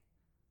Hewitt.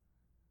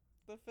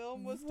 The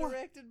film was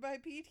directed by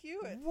Pete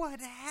Hewitt. What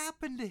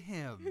happened to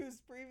him?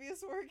 Whose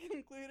previous work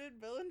included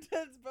Bill and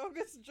Ted's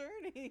Bogus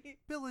Journey.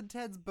 Bill and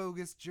Ted's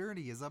Bogus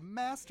Journey is a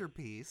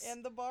masterpiece.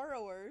 And The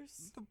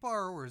Borrowers. The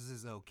Borrowers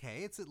is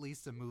okay. It's at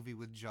least a movie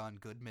with John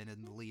Goodman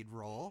in the lead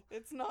role.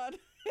 It's not.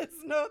 It's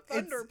no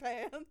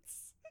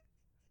Thunderpants.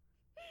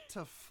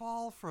 To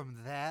fall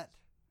from that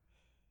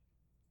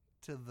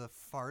to the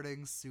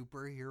farting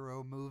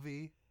superhero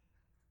movie.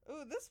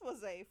 Ooh, this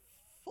was a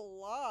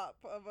flop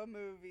of a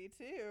movie,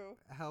 too.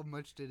 How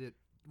much did it...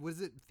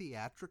 Was it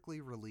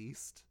theatrically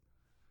released?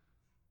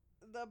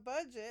 The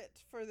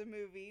budget for the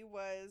movie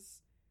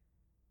was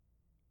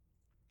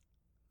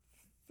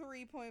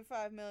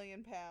 £3.5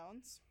 million.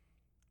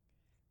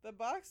 The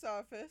box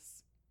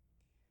office,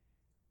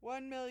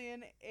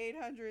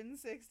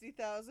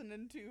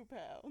 £1,860,002.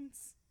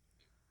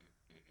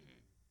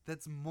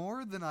 That's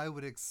more than I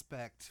would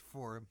expect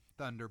for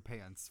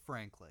Thunderpants,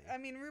 frankly. I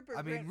mean, Rupert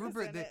Grint was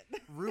in it.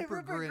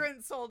 Rupert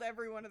Grint sold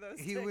every one of those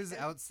He tickets. was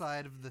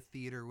outside of the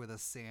theater with a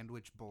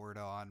sandwich board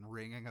on,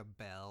 ringing a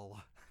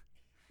bell.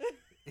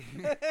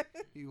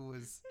 He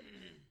was...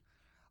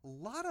 A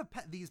lot of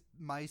these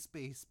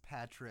MySpace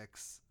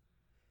Patricks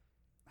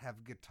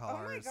have guitars.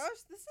 Oh my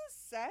gosh, this is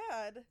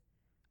sad.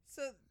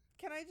 So,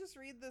 can I just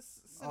read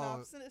this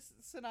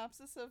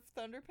synopsis of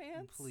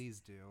Thunderpants? Please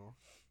do.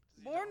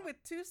 Born with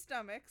two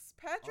stomachs,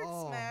 Patrick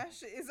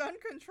Smash is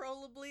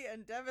uncontrollably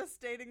and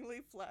devastatingly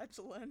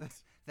flatulent.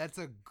 That's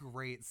a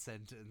great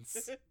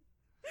sentence.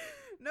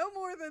 No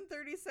more than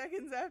 30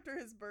 seconds after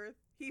his birth,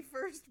 he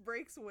first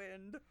breaks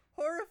wind,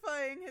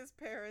 horrifying his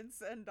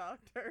parents and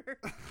doctor.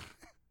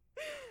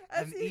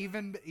 An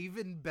even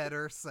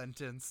better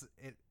sentence.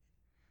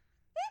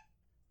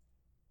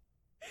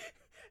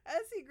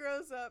 As he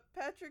grows up,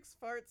 Patrick's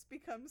farts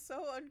become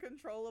so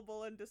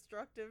uncontrollable and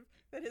destructive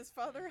that his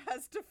father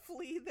has to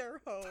flee their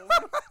home.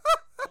 Oh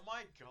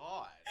my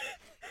god.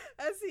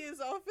 As he is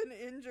often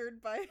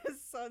injured by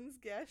his son's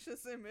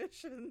gaseous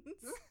emissions,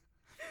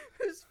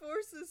 whose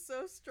force is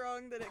so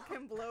strong that it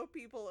can blow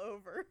people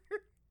over.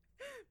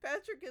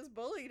 Patrick is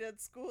bullied at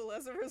school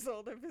as a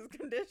result of his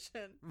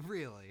condition.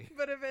 Really?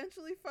 But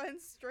eventually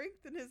finds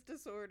strength in his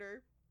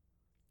disorder,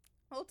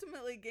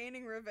 ultimately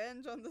gaining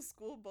revenge on the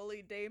school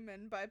bully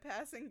Damon by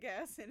passing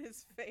gas in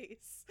his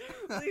face,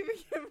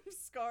 leaving him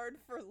scarred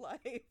for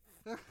life.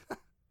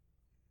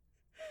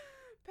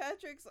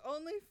 Patrick's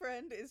only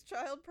friend is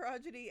child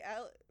prodigy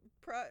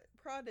Prodigy.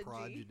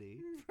 Only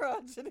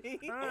friend,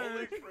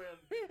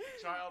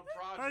 child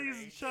prodigy.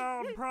 He's a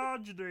child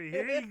prodigy.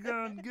 He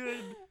done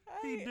good.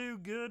 He do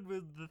good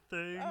with the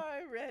thing.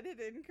 I read it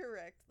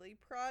incorrectly.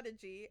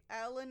 Prodigy,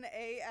 Alan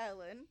A.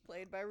 Allen,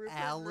 played by Rupert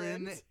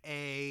Alan Grint.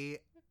 A.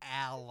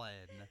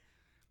 Allen.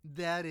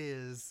 That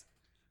is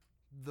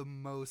the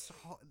most...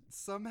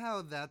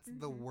 Somehow that's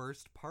the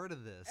worst part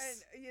of this.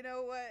 And you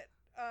know what?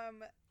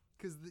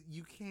 Because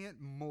you can't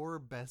more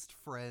best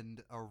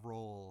friend a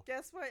role.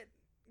 Guess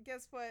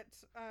what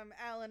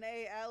Alan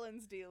A.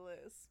 Allen's deal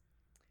is?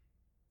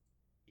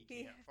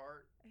 He can't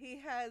fart. He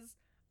has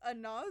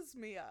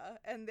anosmia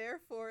and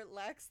therefore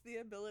lacks the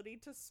ability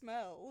to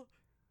smell.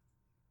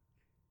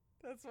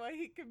 That's why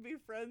he can be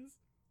friends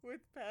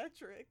with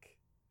Patrick.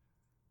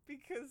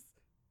 Because,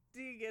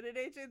 do you get it,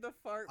 AJ? The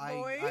fart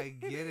boy? I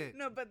get it.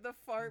 No, but the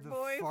fart The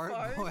boy fart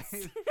farts. boy-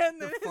 And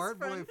the then his fart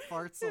boy friend-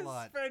 farts a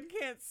lot. His friend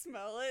can't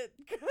smell it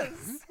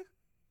because...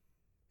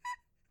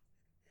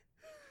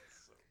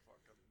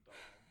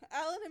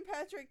 Alan and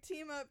Patrick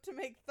team up to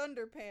make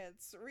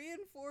Thunderpants,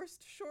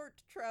 reinforced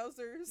short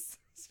trousers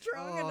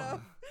strong enough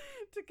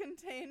to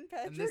contain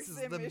Patrick's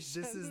emissions.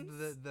 This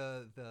is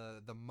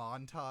the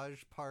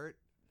montage part.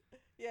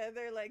 Yeah,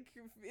 they're like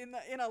in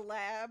a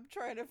lab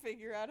trying to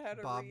figure out how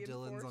to Bob reinforce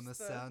Dylan's on the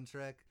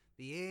soundtrack.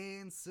 The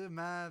answer,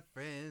 my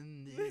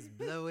friend, is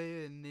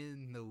blowing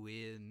in the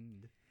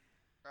wind.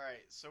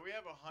 Alright, so we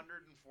have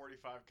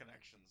 145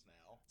 connections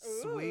now.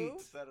 Sweet.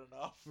 Is that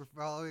enough? We're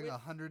following With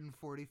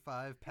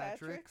 145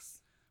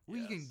 Patricks.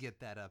 We can Yes. get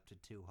that up to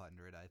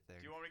 200, I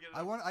think. Do you want me to get it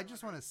up to I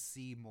just 200? want to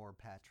see more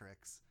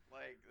Patricks.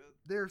 Like,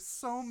 There's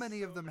so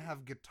many of so them many.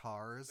 have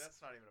guitars, that's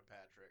not even a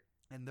Patrick.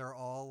 and they're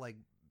all like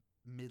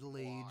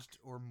middle-aged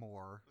or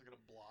more. I was gonna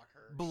block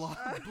her.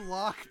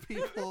 Block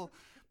people.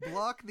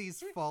 Block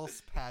these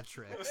false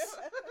Patricks.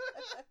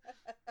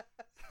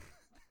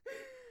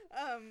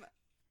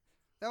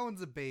 That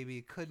one's a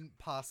baby. Couldn't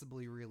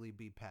possibly really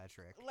be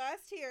Patrick.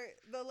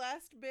 The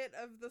last bit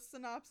of the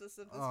synopsis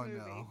of this movie.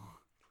 No.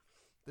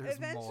 There's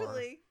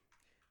Eventually,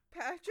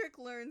 Patrick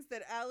learns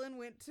that Alan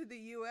went to the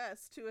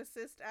U.S. to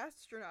assist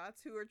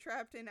astronauts who were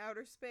trapped in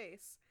outer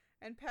space,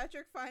 and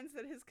Patrick finds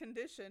that his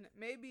condition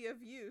may be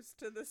of use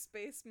to the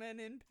spacemen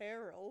in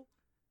peril.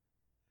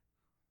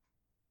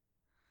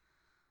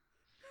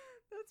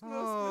 That's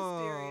most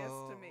mysterious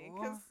to me,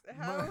 because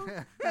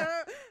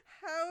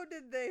how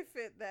did they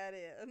fit that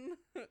in?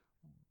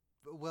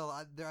 Well,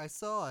 I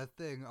saw a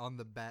thing on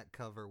the back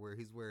cover where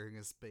he's wearing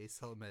a space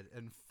helmet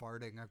and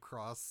farting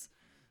across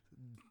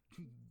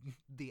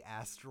the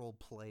astral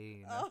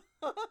plane.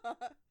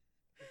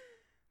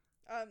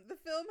 The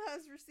film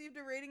has received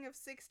a rating of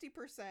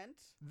 60%.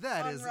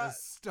 That on is on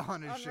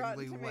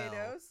astonishingly Rotten well.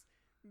 Tomatoes,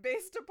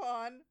 based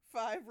upon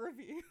 5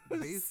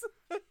 reviews.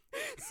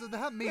 So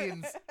that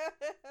means,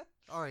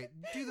 all right,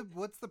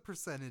 what's the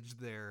percentage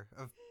there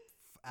of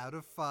out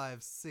of 5,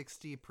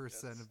 60%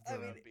 of them? It's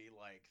gonna be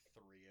like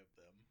 3 of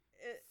them.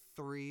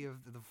 3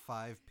 of the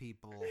 5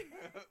 people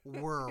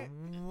were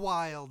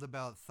wild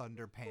about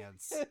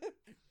Thunderpants.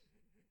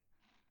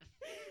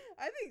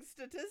 I think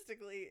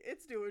statistically,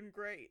 it's doing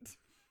great.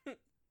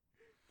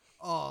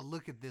 Oh,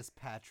 look at this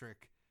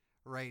Patrick,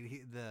 right?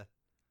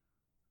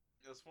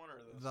 This one or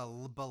this?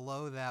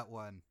 Below that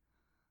one.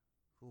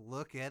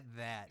 Look at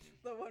that.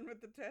 The one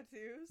with the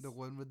tattoos? The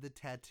one with the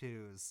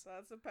tattoos.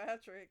 That's a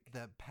Patrick.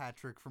 That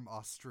Patrick from I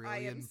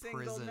Australian am single,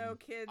 prison. no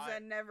kids,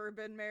 and never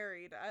been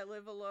married. I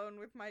live alone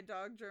with my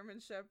dog, German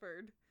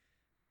Shepherd.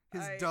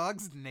 His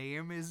dog's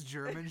name is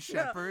German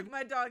Shepherd? No,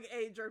 my dog,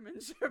 a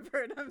German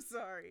Shepherd. I'm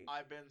sorry.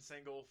 I've been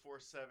single for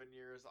 7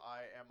 years.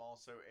 I am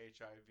also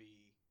HIV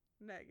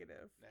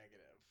Negative.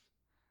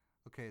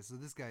 Okay, so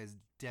this guy is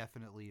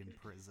definitely in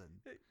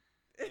prison.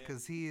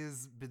 Because he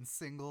has been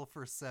single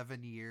for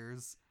 7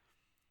 years,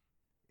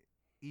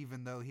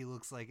 even though he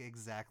looks like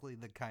exactly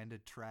the kind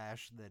of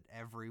trash that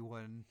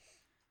everyone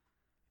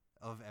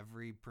of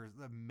every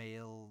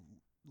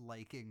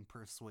male-liking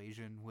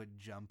persuasion would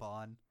jump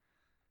on.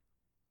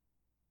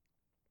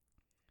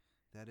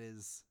 That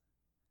is...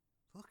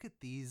 Look at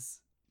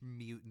these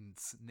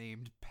mutants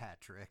named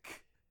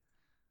Patrick.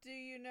 Do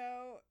you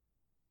know...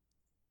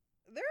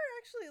 There are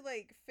actually,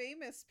 like,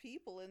 famous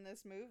people in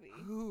this movie.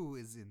 Who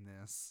is in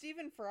this?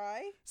 Stephen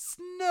Fry.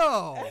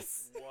 Snow!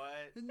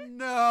 What?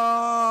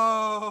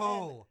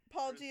 No! And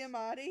Paul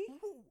Giamatti.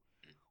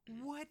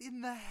 What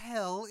in the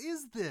hell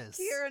is this?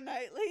 Keira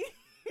Knightley.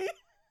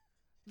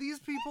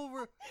 These people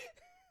were...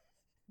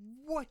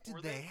 What did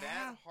Were they have?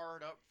 that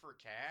hard up for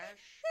cash?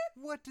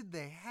 What did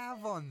they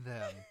have on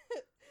them?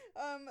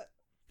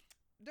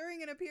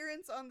 During an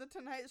appearance on The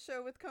Tonight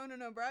Show with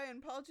Conan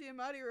O'Brien, Paul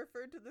Giamatti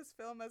referred to this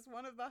film as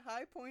one of the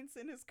high points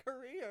in his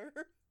career.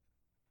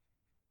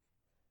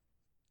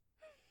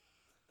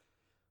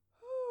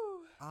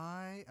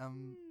 I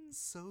am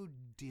so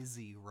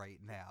dizzy right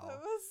now That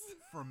was...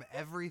 from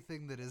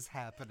everything that is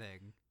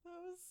happening.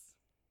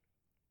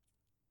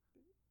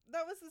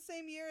 That was the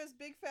same year as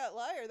Big Fat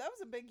Liar. That was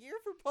a big year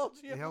for Paul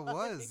Giamatti. Yeah, it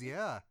was,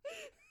 yeah.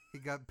 He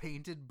got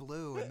painted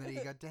blue, and then he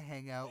got to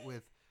hang out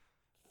with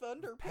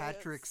Thunderpants.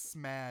 Patrick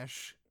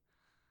Smash,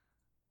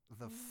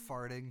 the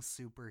farting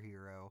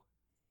superhero.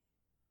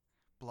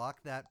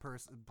 Block that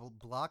person.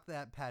 Block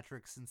that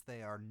Patrick, since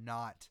they are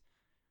not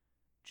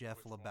Jeff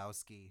Which one?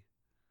 Lebowski.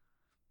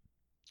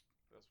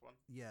 This one?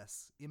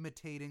 Yes,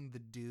 imitating the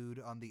dude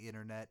on the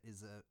internet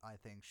I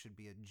think, should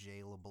be a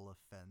jailable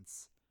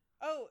offense.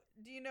 Oh,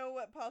 do you know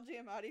what Paul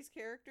Giamatti's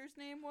character's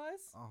name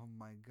was? Oh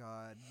my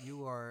god,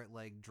 you are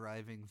like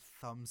driving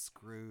thumb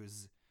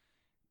screws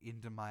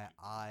into my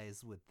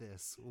eyes with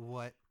this.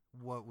 What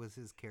was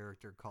his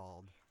character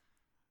called?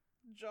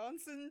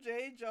 Johnson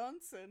J.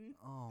 Johnson.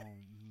 Oh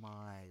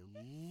my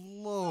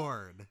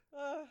lord.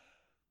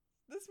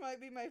 This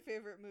might be my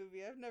favorite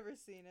movie. I've never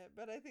seen it,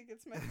 but I think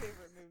it's my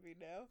favorite movie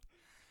now.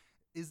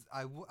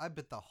 I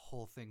bet the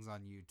whole thing's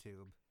on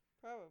YouTube.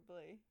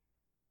 Probably.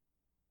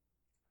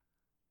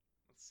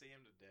 Let's see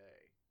him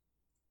today.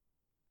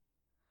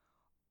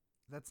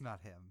 That's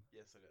not him.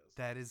 Yes, it is.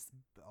 That is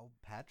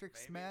Patrick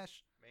Maybe.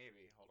 Smash.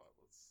 Maybe. Hold on.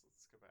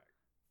 Let's go back.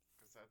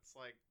 Because that's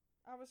like...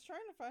 I was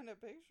trying to find a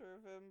picture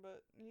of him,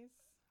 but he's...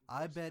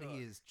 I Bruce bet Cook.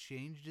 he has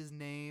changed his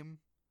name.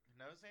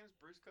 No, his name's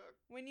Bruce Cook.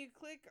 When you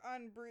click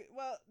on Bruce...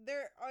 Well,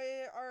 there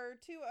are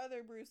 2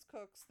 other Bruce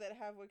Cooks that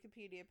have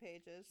Wikipedia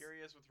pages. Here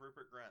he is with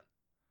Rupert Grint.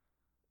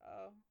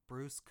 Oh.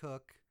 Bruce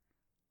Cook,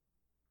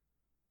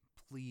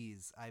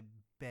 please, I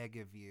beg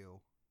of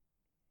you,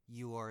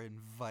 you are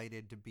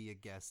invited to be a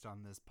guest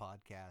on this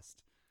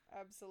podcast.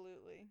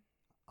 Absolutely.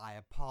 I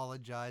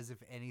apologize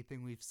if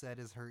anything we've said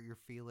has hurt your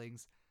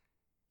feelings.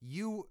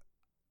 You,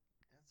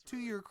 to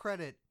your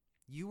credit,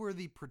 you were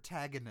the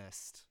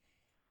protagonist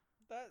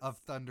of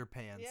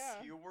Thunderpants.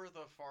 Yeah. You were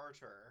the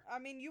farter. I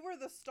mean, you were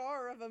the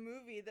star of a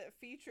movie that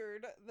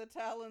featured the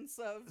talents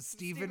of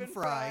Stephen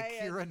Fry,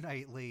 Keira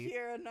Knightley,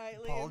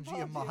 Paul and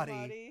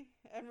Giamatti,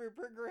 and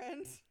Rupert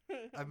Grint.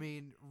 I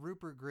mean,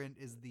 Rupert Grint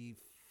is the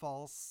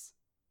false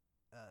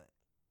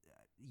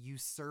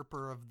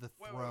usurper of the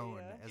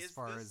throne as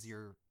far as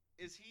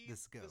Is he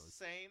this goes. the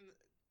same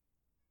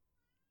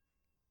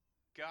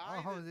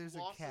guy Oh, that there's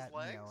lost a cat his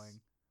legs?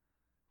 meowing.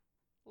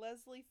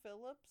 Leslie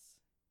Phillips.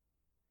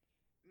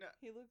 No.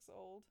 He looks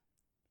old.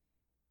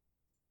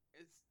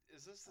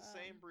 Is this the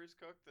same Bruce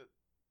Cook that?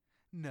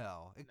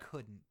 No, it No.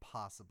 couldn't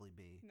possibly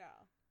be. No.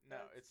 No,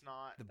 That's- it's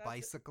not. The That's a-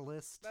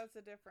 bicyclist? That's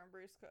a different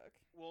Bruce Cook.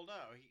 Well,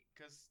 no,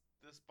 because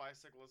this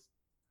bicyclist.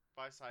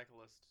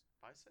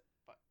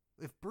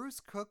 If Bruce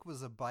Cook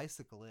was a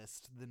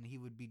bicyclist, then he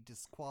would be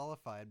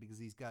disqualified because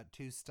he's got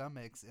two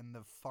stomachs and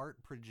the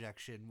fart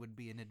projection would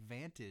be an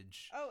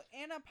advantage. Oh,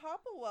 Anna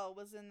Popplewell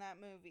was in that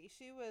movie.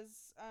 She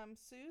was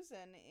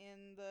Susan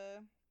in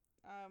the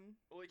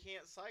Well, he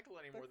can't cycle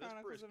anymore. This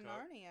Chronicles Bruce of Cook,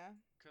 Narnia.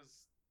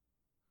 because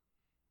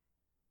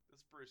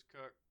this Bruce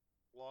Cook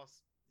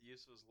lost the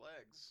use of his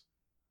legs.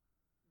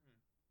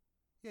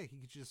 Yeah, he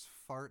could just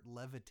fart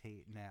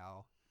levitate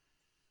now.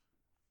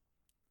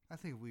 I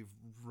think we've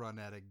run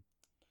out of...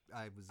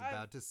 I was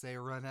about to say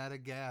run out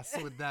of gas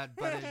with that,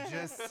 but it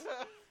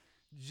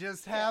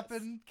just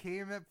happened,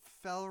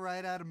 fell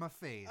right out of my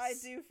face. I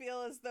do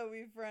feel as though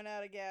we've run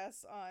out of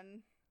gas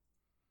on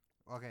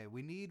Okay,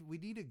 we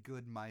need a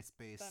good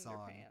MySpace song.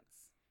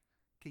 Thunderpants.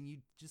 Can you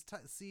just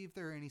see if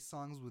there are any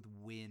songs with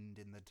wind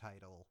in the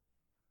title?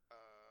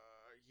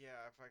 Yeah,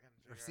 if I can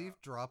figure Or see out.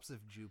 if Drops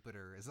of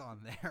Jupiter is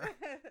on there.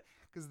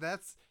 Because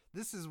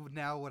this is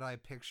now what I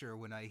picture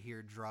when I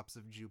hear Drops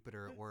of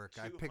Jupiter at work.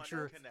 I 200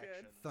 picture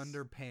connections.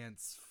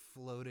 Thunderpants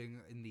floating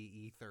in the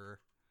ether.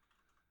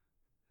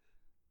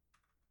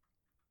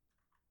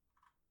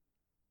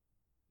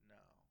 No.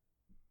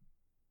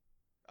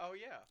 Oh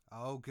yeah,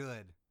 Oh,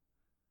 good.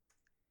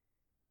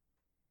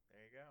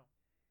 there you go.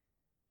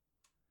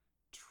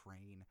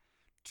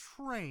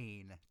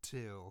 Train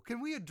 2.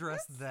 Can we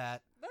address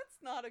that? That's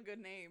not a good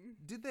name.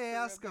 Did they for a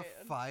ask a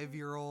band.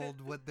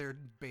 5-year-old what their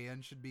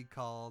band should be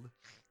called?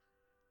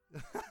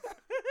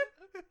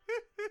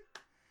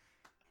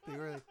 They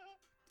were like,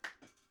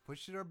 what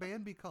should our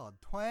band be called?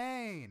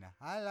 Twain.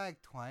 I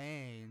like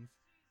Twains.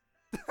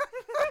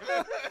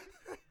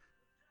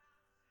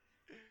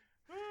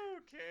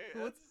 Okay,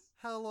 What's,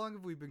 how long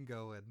have we been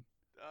going?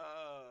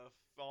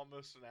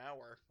 almost an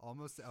hour.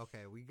 Almost.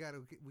 Okay, we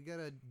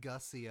gotta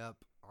gussy up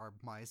our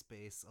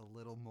MySpace a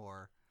little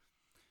more.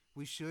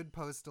 We should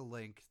post a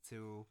link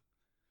to.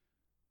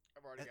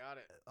 I've already got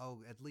it. Oh,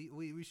 at least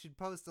we should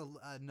post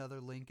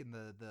another link in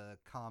the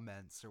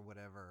comments or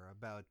whatever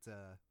about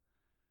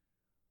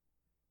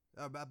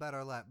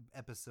our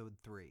episode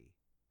 3,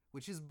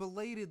 which is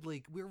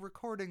belatedly. We're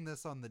recording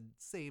this on the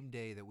same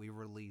day that we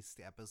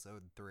released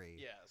episode 3.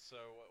 Yeah. So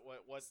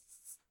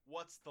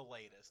what's the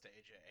latest,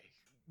 AJ?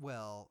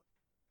 Well,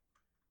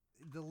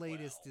 the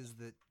latest is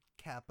that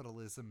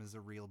capitalism is a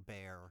real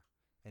bear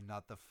and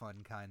not the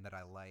fun kind that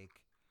I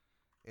like.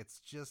 It's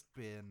just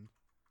been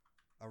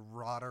a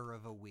rotter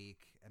of a week,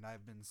 and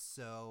I've been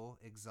so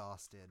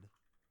exhausted.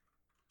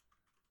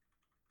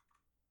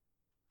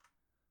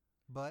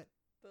 But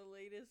The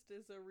latest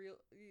is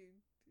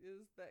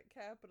that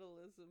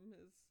capitalism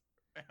is.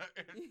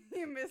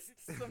 You missed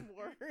some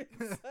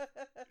words.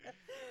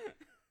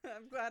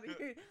 I'm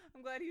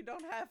glad you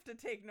don't have to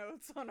take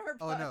notes on our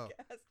Oh, no.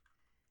 podcast.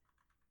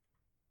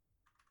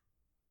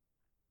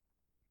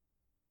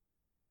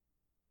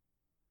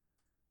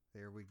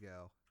 there we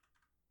go.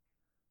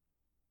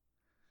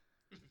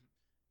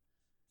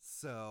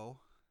 So,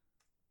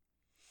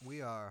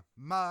 we are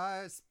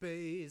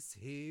MySpace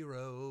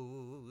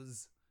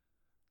heroes.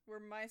 We're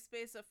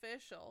MySpace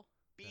official.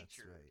 Featured. That's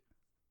right.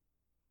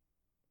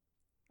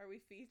 Are we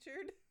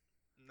featured?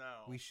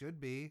 No. We should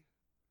be.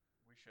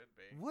 We should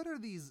be. What are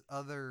these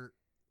other...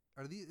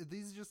 Are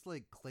these just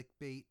like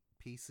clickbait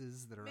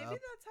pieces that are Maybe up?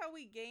 that's how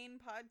we gain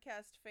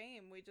podcast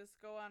fame. We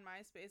just go on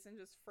MySpace and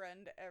just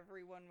friend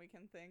everyone we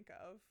can think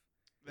of.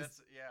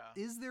 That's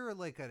yeah. Is there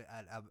like a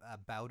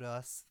about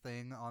us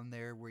thing on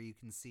there where you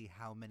can see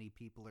how many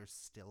people are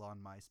still on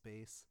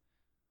MySpace?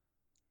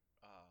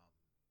 I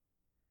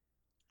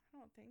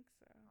don't think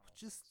so.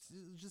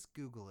 Just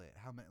Google it.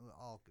 How many?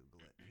 I'll Google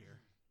it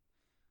here.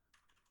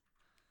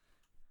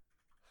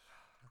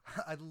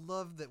 I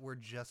love that we're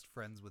just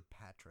friends with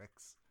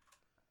Patrick's.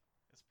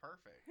 It's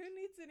perfect. Who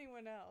needs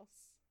anyone else?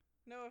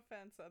 No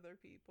offense, other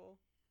people.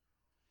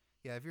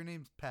 Yeah, if your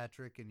name's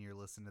Patrick and you're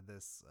listening to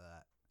this,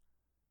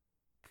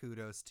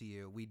 kudos to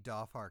you. We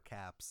doff our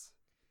caps.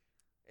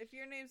 If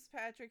your name's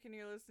Patrick and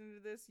you're listening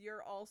to this,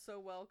 you're also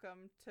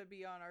welcome to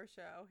be on our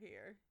show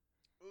here.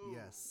 Ooh,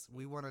 Yes,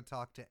 we want to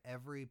talk to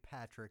every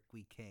Patrick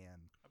we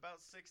can.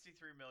 about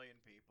 63 million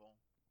people.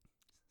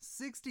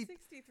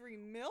 63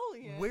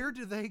 million? Where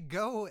do they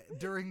go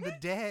during the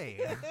day?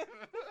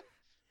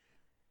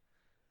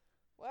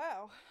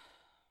 Wow.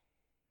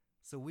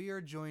 So we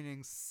are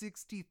joining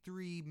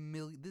 63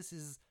 million. This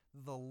is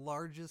the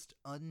largest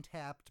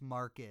untapped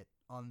market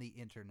on the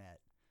internet.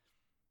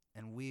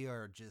 And we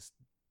are just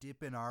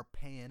dipping our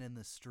pan in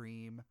the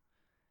stream.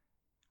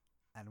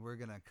 And we're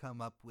going to come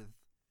up with,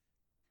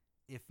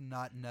 if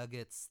not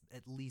nuggets,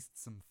 at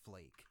least some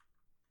flake.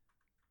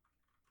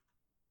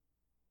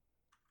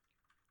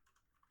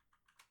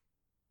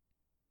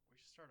 We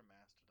should start a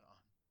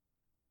Mastodon.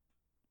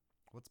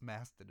 What's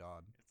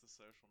Mastodon? It's a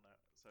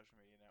social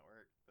media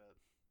network that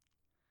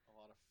a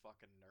lot of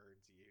fucking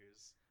nerds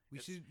use. We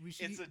It's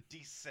should. a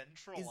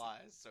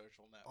decentralized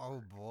social network.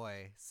 Oh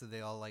boy! So they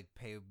all like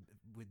pay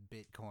with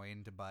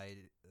Bitcoin to buy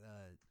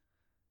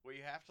Well,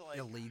 you have to like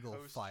illegal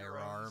host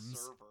firearms. your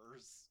own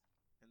servers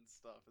and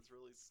stuff. It's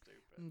really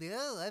stupid.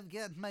 No, I've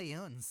got my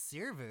own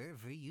server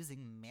for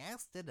using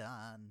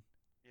Mastodon.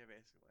 Yeah,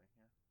 basically.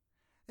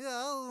 Yeah.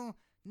 Oh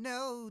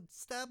no!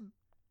 Stop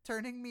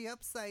turning me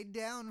upside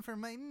down for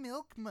my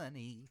milk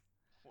money.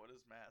 What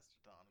is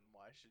Mastodon and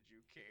why should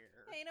you care?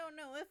 I don't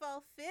know if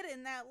I'll fit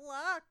in that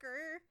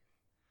locker.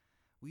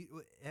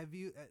 Have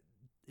you?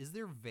 Is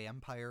there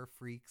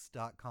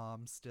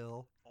vampirefreaks.com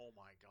still? Oh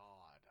my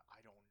god, I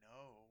don't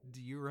know.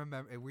 Do you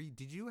remember?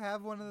 Did you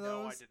have one of those?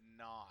 No, I did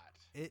not.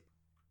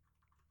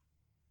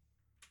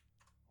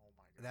 Oh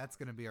my god. That's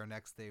gonna be our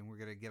next thing. We're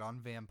gonna get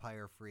on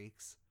Vampire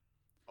Freaks.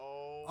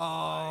 Oh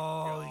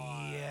Oh, my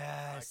god.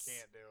 yes. I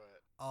can't do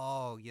it.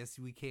 Oh yes,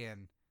 we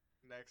can.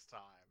 Next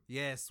time.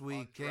 Yes, we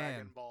on can.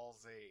 Dragon Ball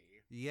Z.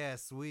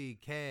 Yes, we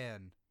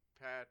can.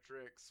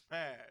 Patrick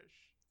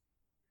Smash.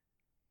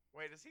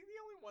 Wait, is he the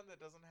only one that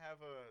doesn't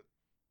have a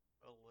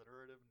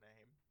alliterative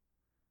name?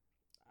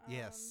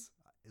 Yes,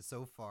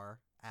 so far,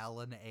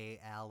 Alan A.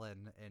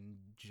 Allen and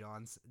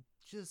Johnson.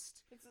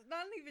 Just It's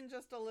not even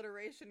just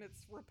alliteration,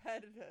 it's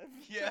repetitive.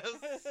 Yes.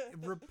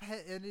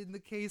 and in the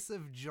case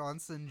of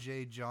Johnson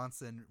J.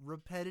 Johnson,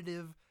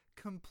 repetitive,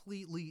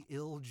 completely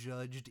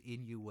ill-judged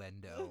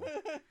innuendo.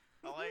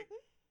 I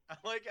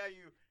like how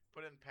you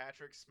put in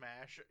Patrick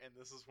Smash, and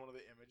this is one of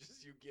the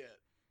images you get.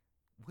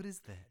 What is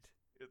that?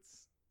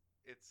 It's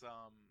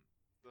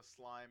the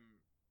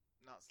slime,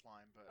 not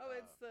slime, but Oh,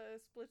 it's the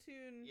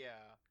Splatoon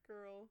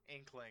girl.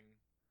 Inkling,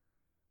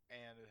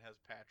 and it has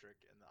Patrick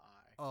in the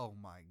eye. Oh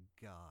my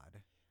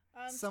god.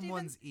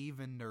 Someone's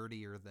even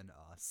nerdier than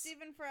us.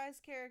 Stephen Fry's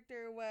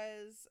character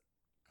was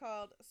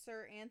called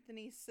Sir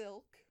Anthony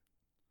Silk.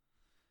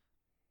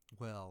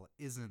 Well,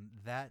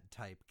 isn't that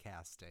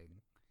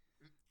typecasting?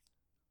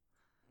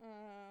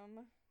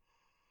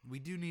 We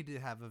do need to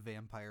have a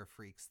Vampire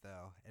Freaks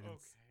though, and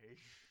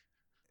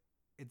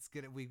it's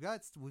gonna. We've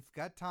got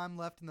time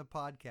left in the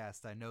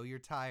podcast. I know you're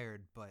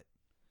tired, but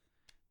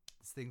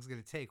this thing's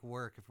gonna take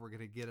work if we're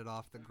gonna get it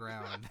off the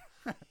ground.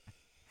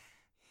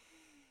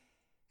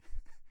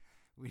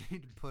 We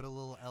need to put a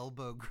little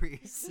elbow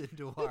grease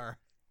into our.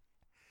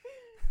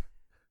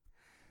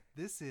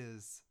 This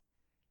is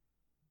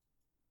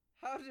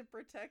how to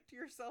protect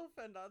yourself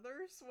and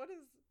others. What is?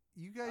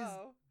 You guys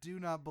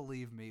do not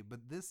believe me,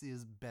 but this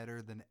is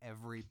better than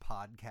every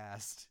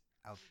podcast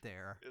out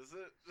there. Is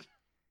it?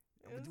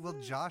 Well,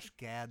 Josh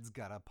Gad's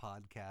got a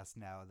podcast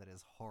now that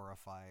is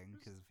horrifying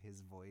because of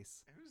his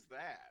voice. Who's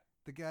that?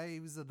 The guy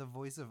who was the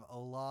voice of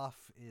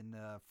Olaf in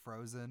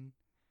Frozen.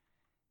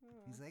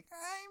 He's like,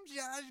 I'm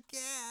Josh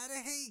Gad.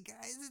 Hey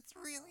guys, it's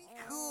really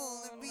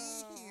cool to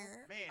be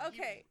here. Man,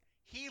 okay.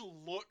 He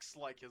looks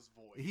like his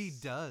voice. He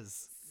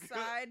does.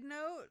 Side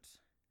note,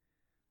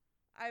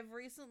 I've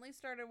recently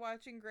started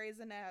watching Grey's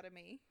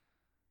Anatomy.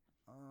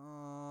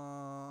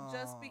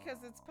 Just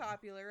because it's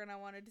popular and I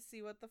wanted to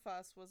see what the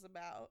fuss was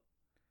about.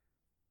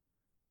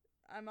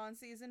 I'm on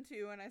season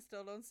 2 and I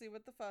still don't see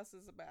what the fuss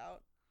is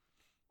about.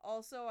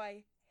 Also,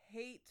 I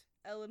hate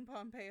Ellen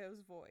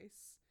Pompeo's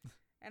voice.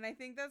 And I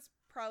think that's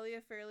probably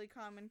a fairly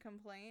common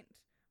complaint.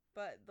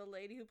 But the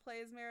lady who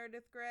plays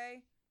Meredith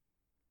Grey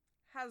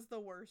has the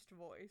worst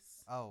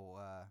voice. Oh,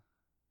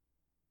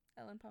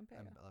 Ellen Pompeo.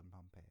 Ellen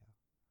Pompeo.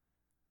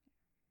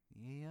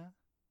 Yeah.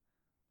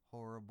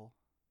 Horrible.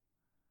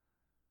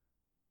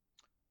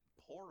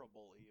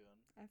 Horrible, even.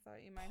 I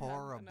thought you might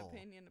have an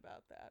opinion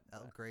about that.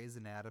 Grey's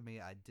Anatomy,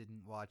 I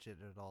didn't watch it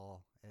at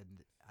all.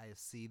 And I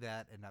see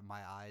that and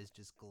my eyes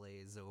just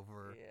glaze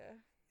over. Yeah.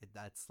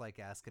 That's like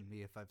asking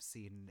me if I've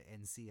seen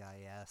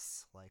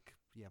NCIS. Like,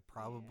 yeah,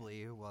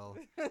 probably. Yeah. Well,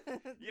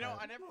 you know,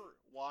 I never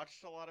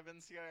watched a lot of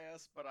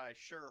NCIS, but I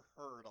sure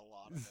heard a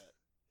lot of it.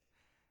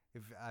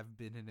 If I've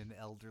been in an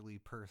elderly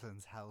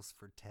person's house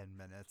for 10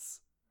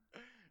 minutes.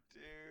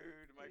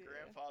 Dude, my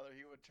grandfather,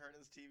 he would turn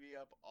his TV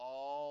up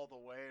all the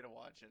way to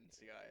watch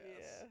NCIS.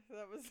 Yeah,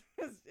 that was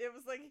it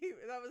was like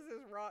that was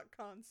his rock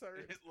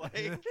concert.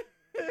 Like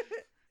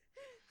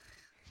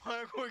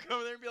Mike would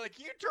come there and be like,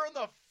 "Can you turn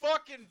the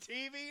fucking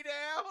TV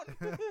down?"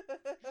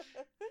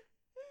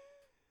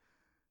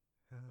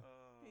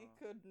 He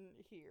couldn't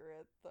hear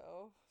it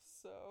though,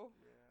 so.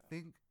 I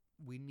think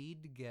we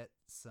need to get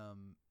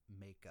some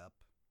makeup,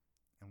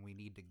 and we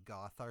need to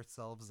goth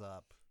ourselves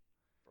up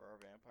for our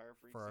Vampire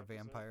Freaks. For our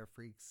Vampire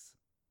Freaks,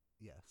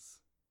 yes.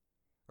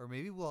 Or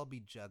maybe we'll all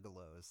be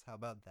juggalos. How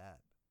about that?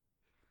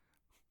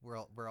 We're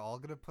all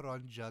gonna put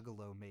on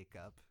juggalo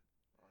makeup.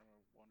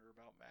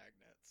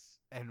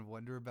 And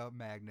wonder about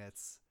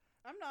magnets.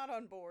 I'm not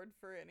on board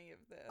for any of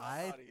this.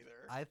 Not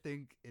either. I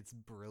think it's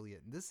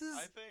brilliant. This is.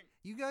 I think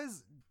you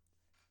guys.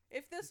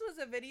 If this was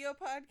a video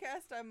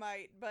podcast, I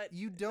might, but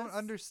you don't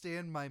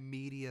understand my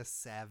media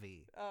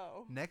savvy.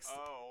 Oh. Next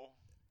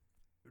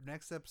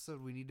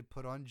episode, we need to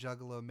put on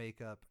juggalo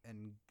makeup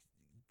and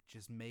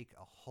just make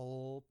a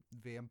whole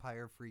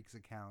Vampire Freaks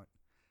account,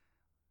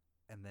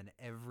 and then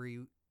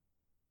every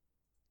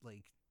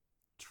like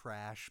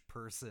trash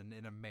person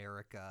in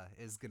America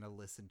is gonna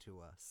listen to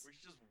us. We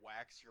should just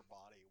wax your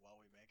body while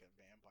we make a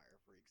Vampire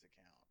Freaks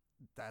account.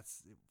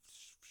 That's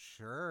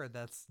sure.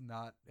 That's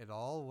not at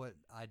all what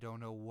I don't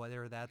know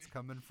where that's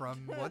coming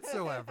from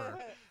whatsoever.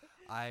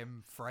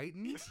 I'm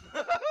frightened.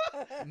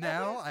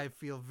 Now I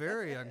feel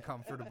very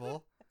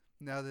uncomfortable.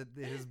 Now that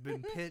it has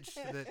been pitched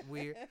that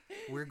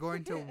we're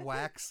going to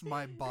wax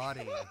my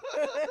body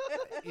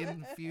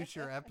in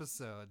future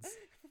episodes.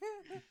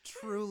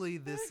 Truly,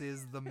 this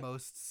is the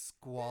most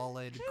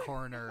squalid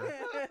corner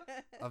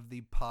of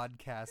the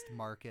podcast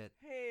market.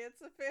 Hey,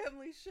 it's a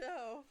family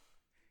show.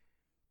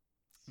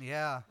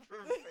 Yeah. For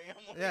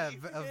family. Yeah,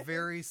 a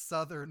very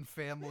southern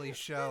family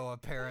show,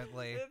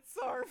 apparently. It's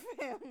our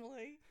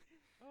family.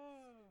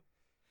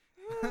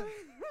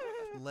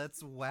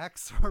 Let's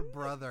wax our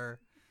brother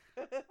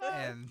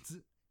and...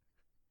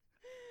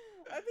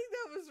 I think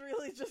that was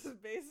really just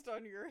based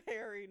on your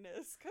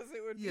hairiness, because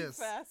it would Yes,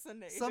 be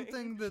fascinating.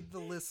 something that the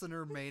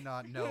listener may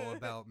not know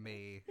about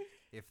me,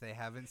 if they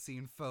haven't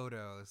seen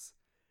photos,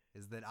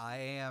 is that I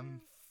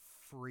am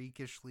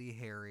freakishly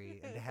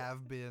hairy and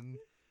have been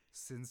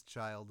since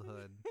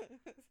childhood.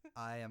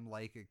 I am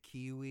like a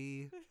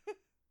kiwi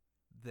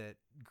that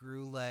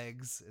grew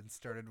legs and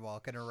started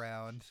walking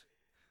around.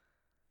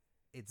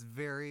 It's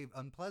very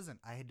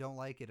unpleasant. I don't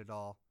like it at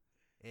all.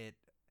 It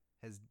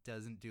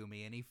doesn't do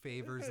me any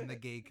favors in the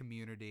gay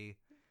community.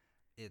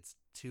 It's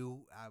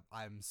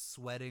I'm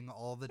sweating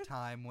all the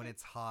time when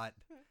it's hot.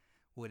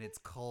 When it's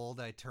cold,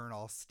 I turn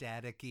all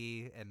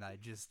staticky and I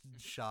just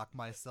shock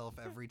myself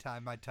every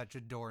time I touch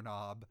a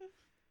doorknob.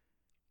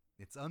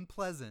 It's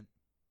unpleasant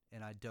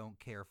and I don't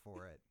care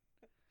for it.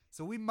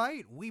 So we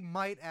might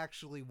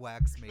actually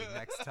wax me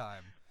next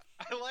time.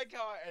 I like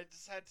how I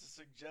just had to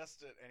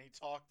suggest it, and he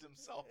talked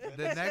himself into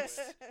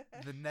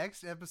The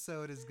next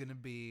episode is gonna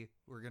be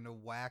we're gonna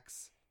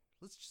wax.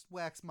 Let's just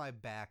wax my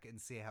back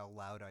and see how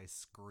loud I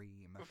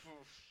scream,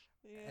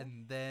 Yeah.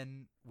 and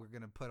then we're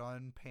gonna put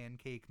on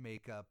pancake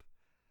makeup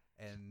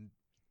and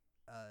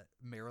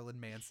Marilyn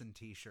Manson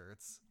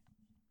T-shirts.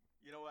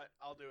 You know what?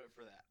 I'll do it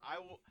for that. I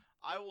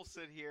will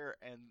sit here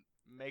and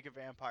make a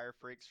Vampire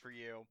Freaks for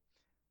you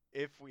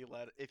if you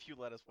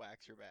let us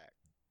wax your back.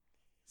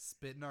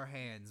 Spit in our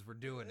hands. We're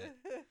doing it.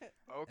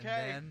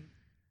 Okay.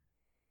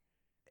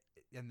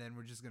 And then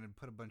we're just gonna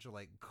put a bunch of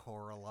like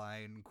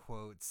Coraline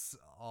quotes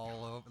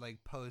all over,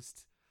 like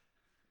post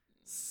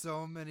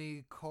so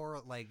many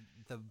like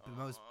the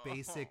most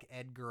basic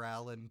Edgar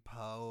Allan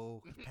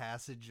Poe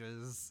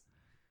passages.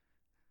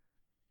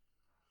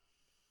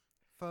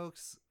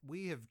 Folks,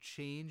 we have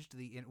changed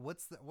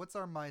what's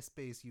our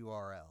MySpace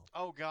URL?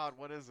 Oh God,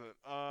 what is it?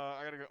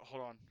 I gotta go.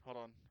 Hold on.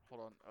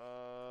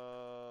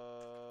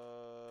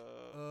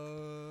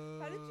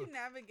 How did you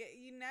navigate?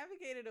 You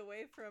navigated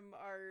away from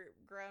our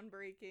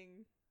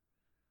groundbreaking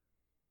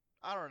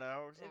I don't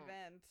know.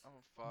 event.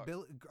 Oh fuck.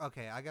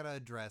 Okay, I gotta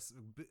address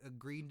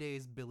Green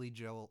Day's Billy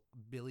Joe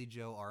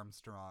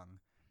Armstrong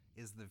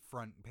is the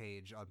front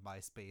page on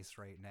MySpace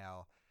right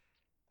now,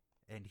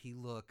 and he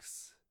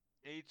looks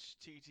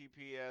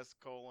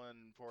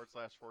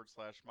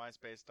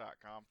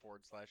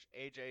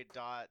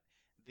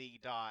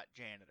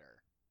https://myspace.com/aj.the.janitor.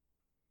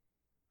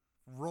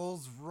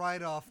 rolls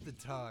right off the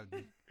tongue.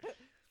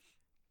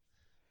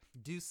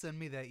 Do send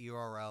me that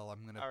URL. I'm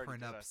I gonna already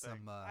print did, up I think.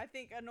 some. I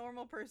think a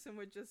normal person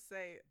would just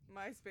say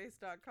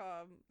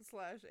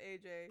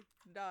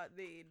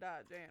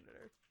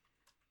myspace.com/aj.the.janitor.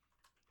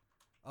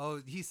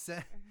 Oh, he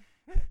said.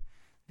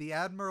 The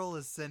Admiral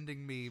is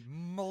sending me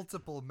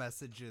multiple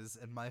messages,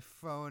 and my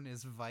phone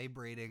is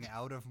vibrating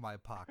out of my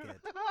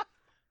pocket.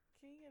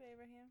 Can you get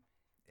Abraham?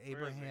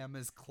 Abraham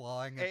is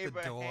clawing at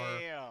the door.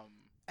 Abraham.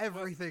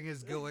 Everything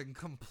is going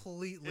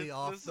completely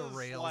off This the is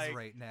rails like-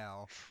 right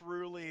now.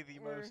 Truly the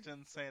We're- most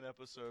insane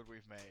episode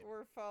we've made.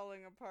 We're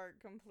falling apart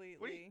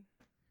completely.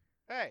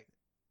 Hey,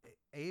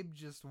 Abe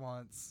just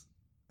wants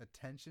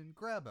attention.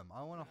 Grab him.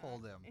 I want to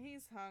hold him.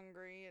 He's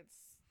hungry. It's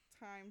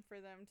time for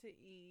them to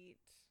eat.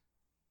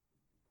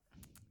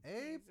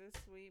 Abe, He's a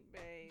sweet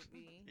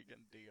baby. he can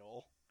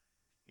deal.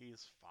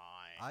 He's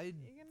fine.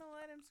 You gonna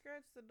let him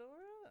scratch the door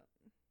up?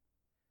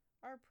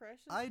 Our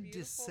precious, I beautiful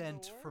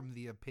dissent door? from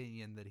the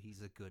opinion that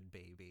he's a good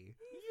baby.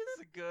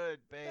 He's a good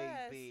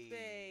Best baby.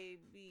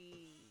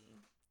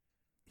 baby.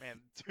 Man,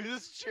 dude,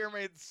 this chair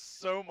made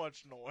so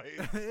much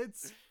noise.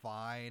 It's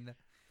fine.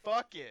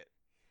 Fuck it.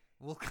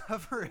 We'll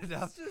cover it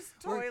up. It's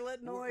just We're-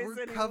 toilet noise We're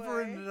anyway.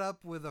 covering it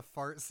up with a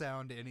fart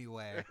sound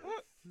anyway.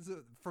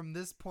 So from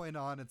this point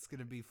on, it's going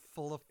to be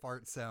full of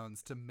fart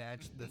sounds to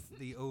match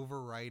the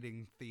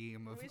overriding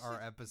theme of We our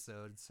should-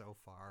 episode so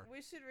far.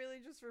 We should really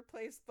just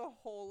replace the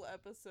whole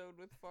episode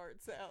with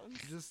fart sounds.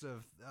 Just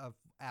a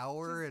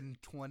hour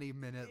and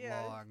 20-minute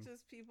Yeah, long.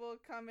 just people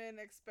come in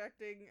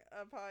expecting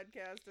a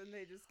podcast and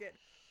they just get.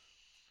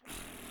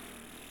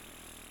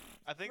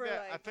 I think For,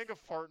 I like- think a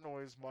fart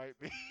noise might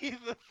be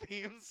the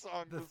theme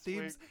song The this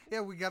themes, week. yeah,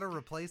 we got to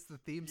replace the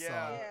theme Yeah.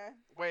 song. Yeah.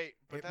 Wait,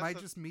 but It that's might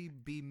a- just be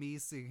me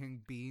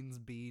singing "Beans,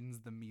 Beans,"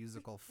 the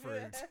musical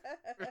fruit.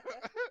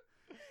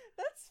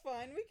 That's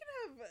fine. We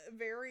can have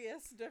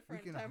various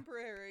different can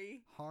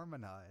temporary.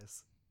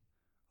 Harmonize.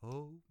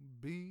 Oh,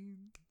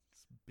 beans,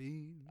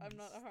 beans. I'm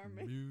not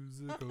harming.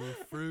 Musical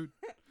fruit.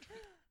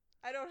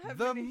 I don't have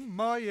The any.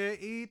 more you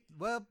eat,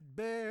 well,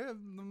 babe,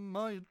 the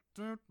more you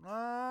turn.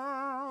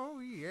 Oh,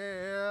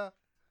 yeah.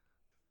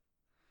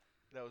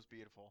 That was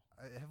beautiful.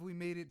 Have we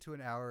made it to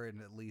an hour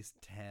and at least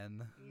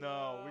 10?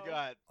 No, we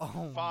got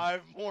Oh,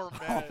 5 more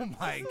minutes. Oh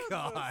my This one's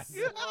god. a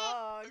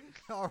slog.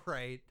 All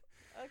right.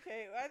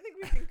 Okay, I think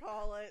we can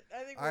call it.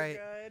 I think All we're right.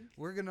 good.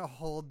 We're going to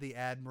hold the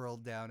Admiral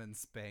down and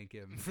spank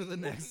him for the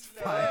next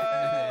No.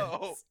 5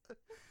 minutes.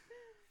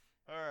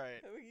 All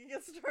right. We can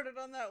get started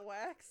on that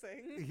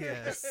waxing.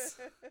 Yes.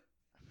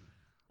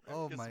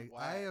 Oh Get my, some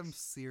I am wax.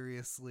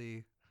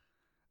 seriously,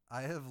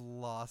 I have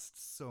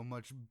lost so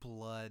much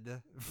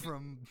blood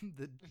from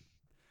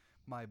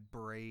my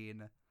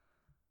brain.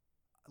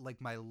 Like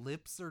my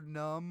lips are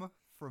numb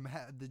from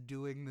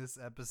doing this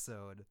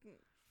episode.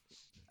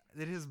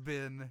 It has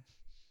been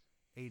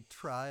a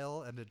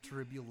trial and a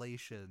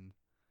tribulation,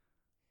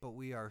 but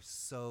we are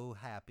so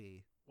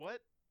happy.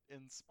 What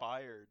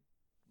inspired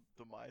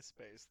the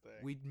MySpace thing?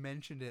 We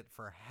mentioned it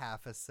for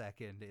half a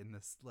second in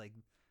this like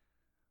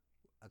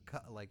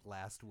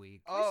last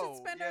week. We Oh,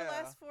 should spend yeah. our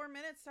last 4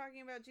 minutes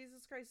talking about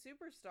Jesus Christ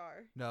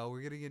Superstar. No,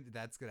 we're gonna get.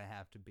 That's gonna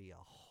have to be a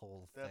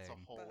whole thing. That's a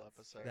whole That's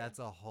episode. That's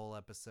a whole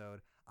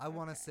episode. I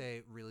want to Okay.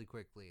 say really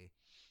quickly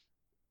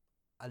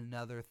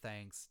another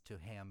thanks to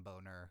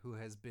Hamboner, who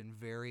has been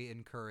very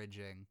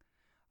encouraging.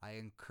 I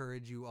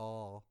encourage you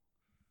all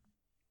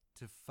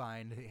to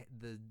find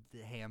the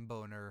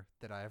Hamboner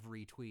that I've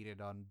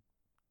retweeted on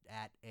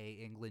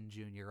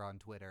 @AEnglandJr on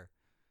Twitter.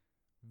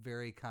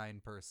 Very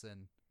kind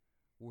person.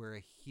 We're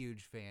a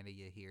huge fan of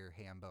you here,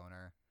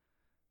 Hamboner.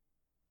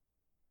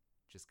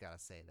 Just gotta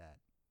say that.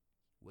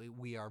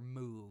 We are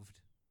moved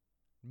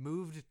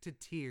to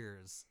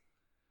tears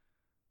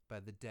by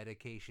the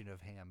dedication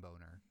of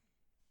Hamboner.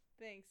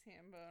 Thanks,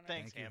 Hamboner.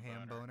 Thanks, Thank you,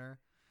 Hamboner. Hamboner.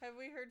 Have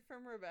we heard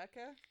from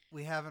Rebecca?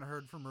 We haven't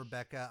heard from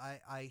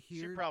Rebecca. I She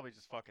hear. probably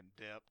just fucking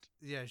dipped.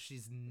 Yeah, she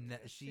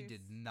She's-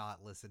 did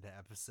not listen to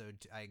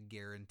episode. I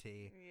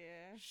guarantee.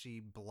 Yeah. She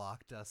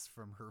blocked us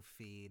from her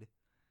feed.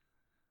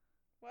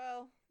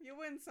 Well, you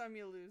win some,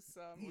 you lose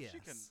some. Well, She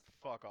can Yes.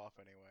 fuck off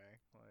anyway.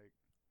 Like,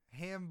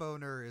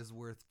 Hamboner is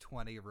worth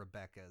 20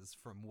 Rebeccas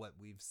from what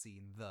we've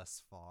seen thus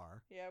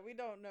far. Yeah, we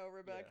don't know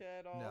Rebecca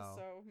at all, No.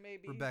 so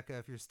maybe. Rebecca,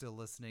 if you're still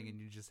listening and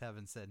you just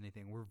haven't said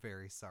anything, we're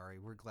very sorry.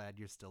 We're glad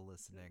you're still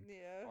listening.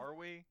 Yeah. are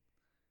we?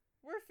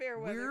 We're fair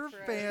weather We're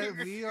friends.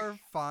 we are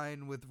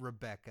fine with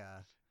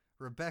Rebecca.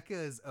 Rebecca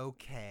is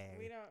okay.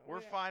 We don't. We're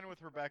we don't- fine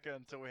with Rebecca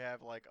until we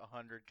have like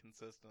 100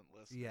 consistent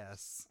listeners.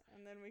 Yes.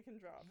 And then we can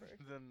drop her.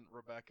 Then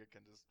Rebecca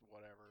can just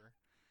whatever.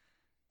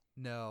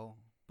 No,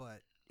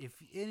 but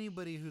if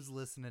anybody who's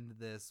listening to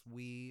this,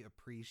 we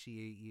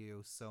appreciate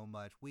you so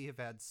much. We have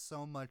had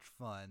so much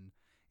fun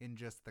in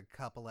just the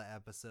couple of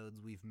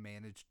episodes we've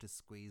managed to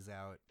squeeze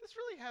out. This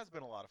really has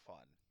been a lot of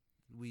fun.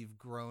 We've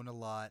grown a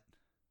lot.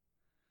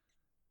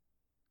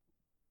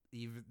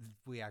 Even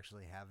we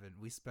actually haven't.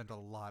 We spent a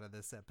lot of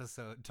this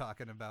episode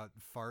talking about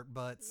fart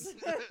butts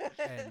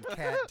and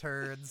cat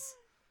turds.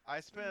 I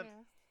spent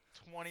Yeah.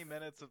 20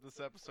 minutes of this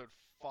episode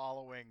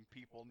following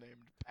people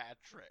named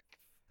Patrick.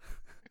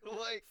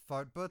 Like,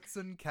 Fart butts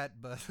and cat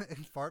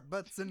fart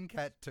butts and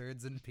cat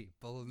turds and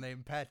people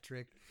named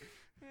Patrick.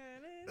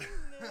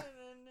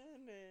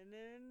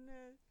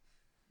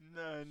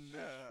 no.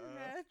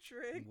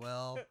 Patrick.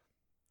 Well,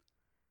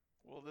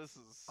 Well, this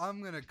is.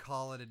 I'm gonna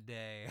call it a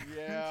day.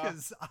 Yeah.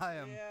 Because I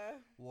am Yeah.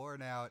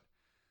 worn out.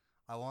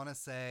 I want to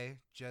say,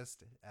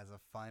 just as a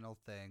final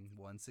thing,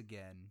 once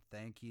again,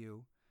 thank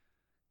you.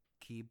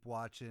 Keep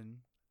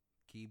watching.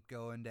 Keep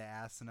going to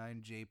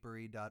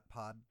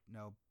asinejapery.pod.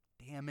 No,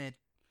 damn it.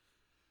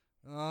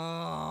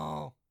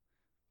 Oh,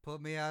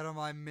 put me out of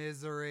my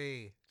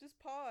misery. Just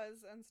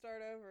pause and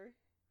start over.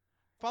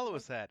 Follow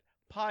us at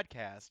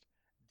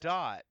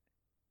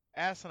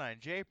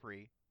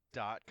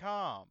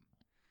podcast.asinejapery.com.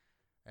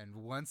 And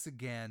once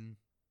again,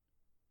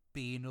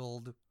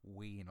 Beanold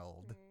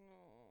Weenold.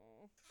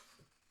 Oh.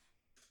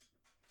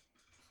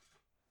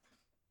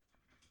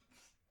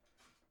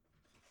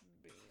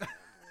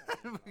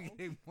 We're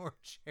getting more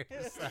chair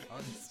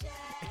sounds.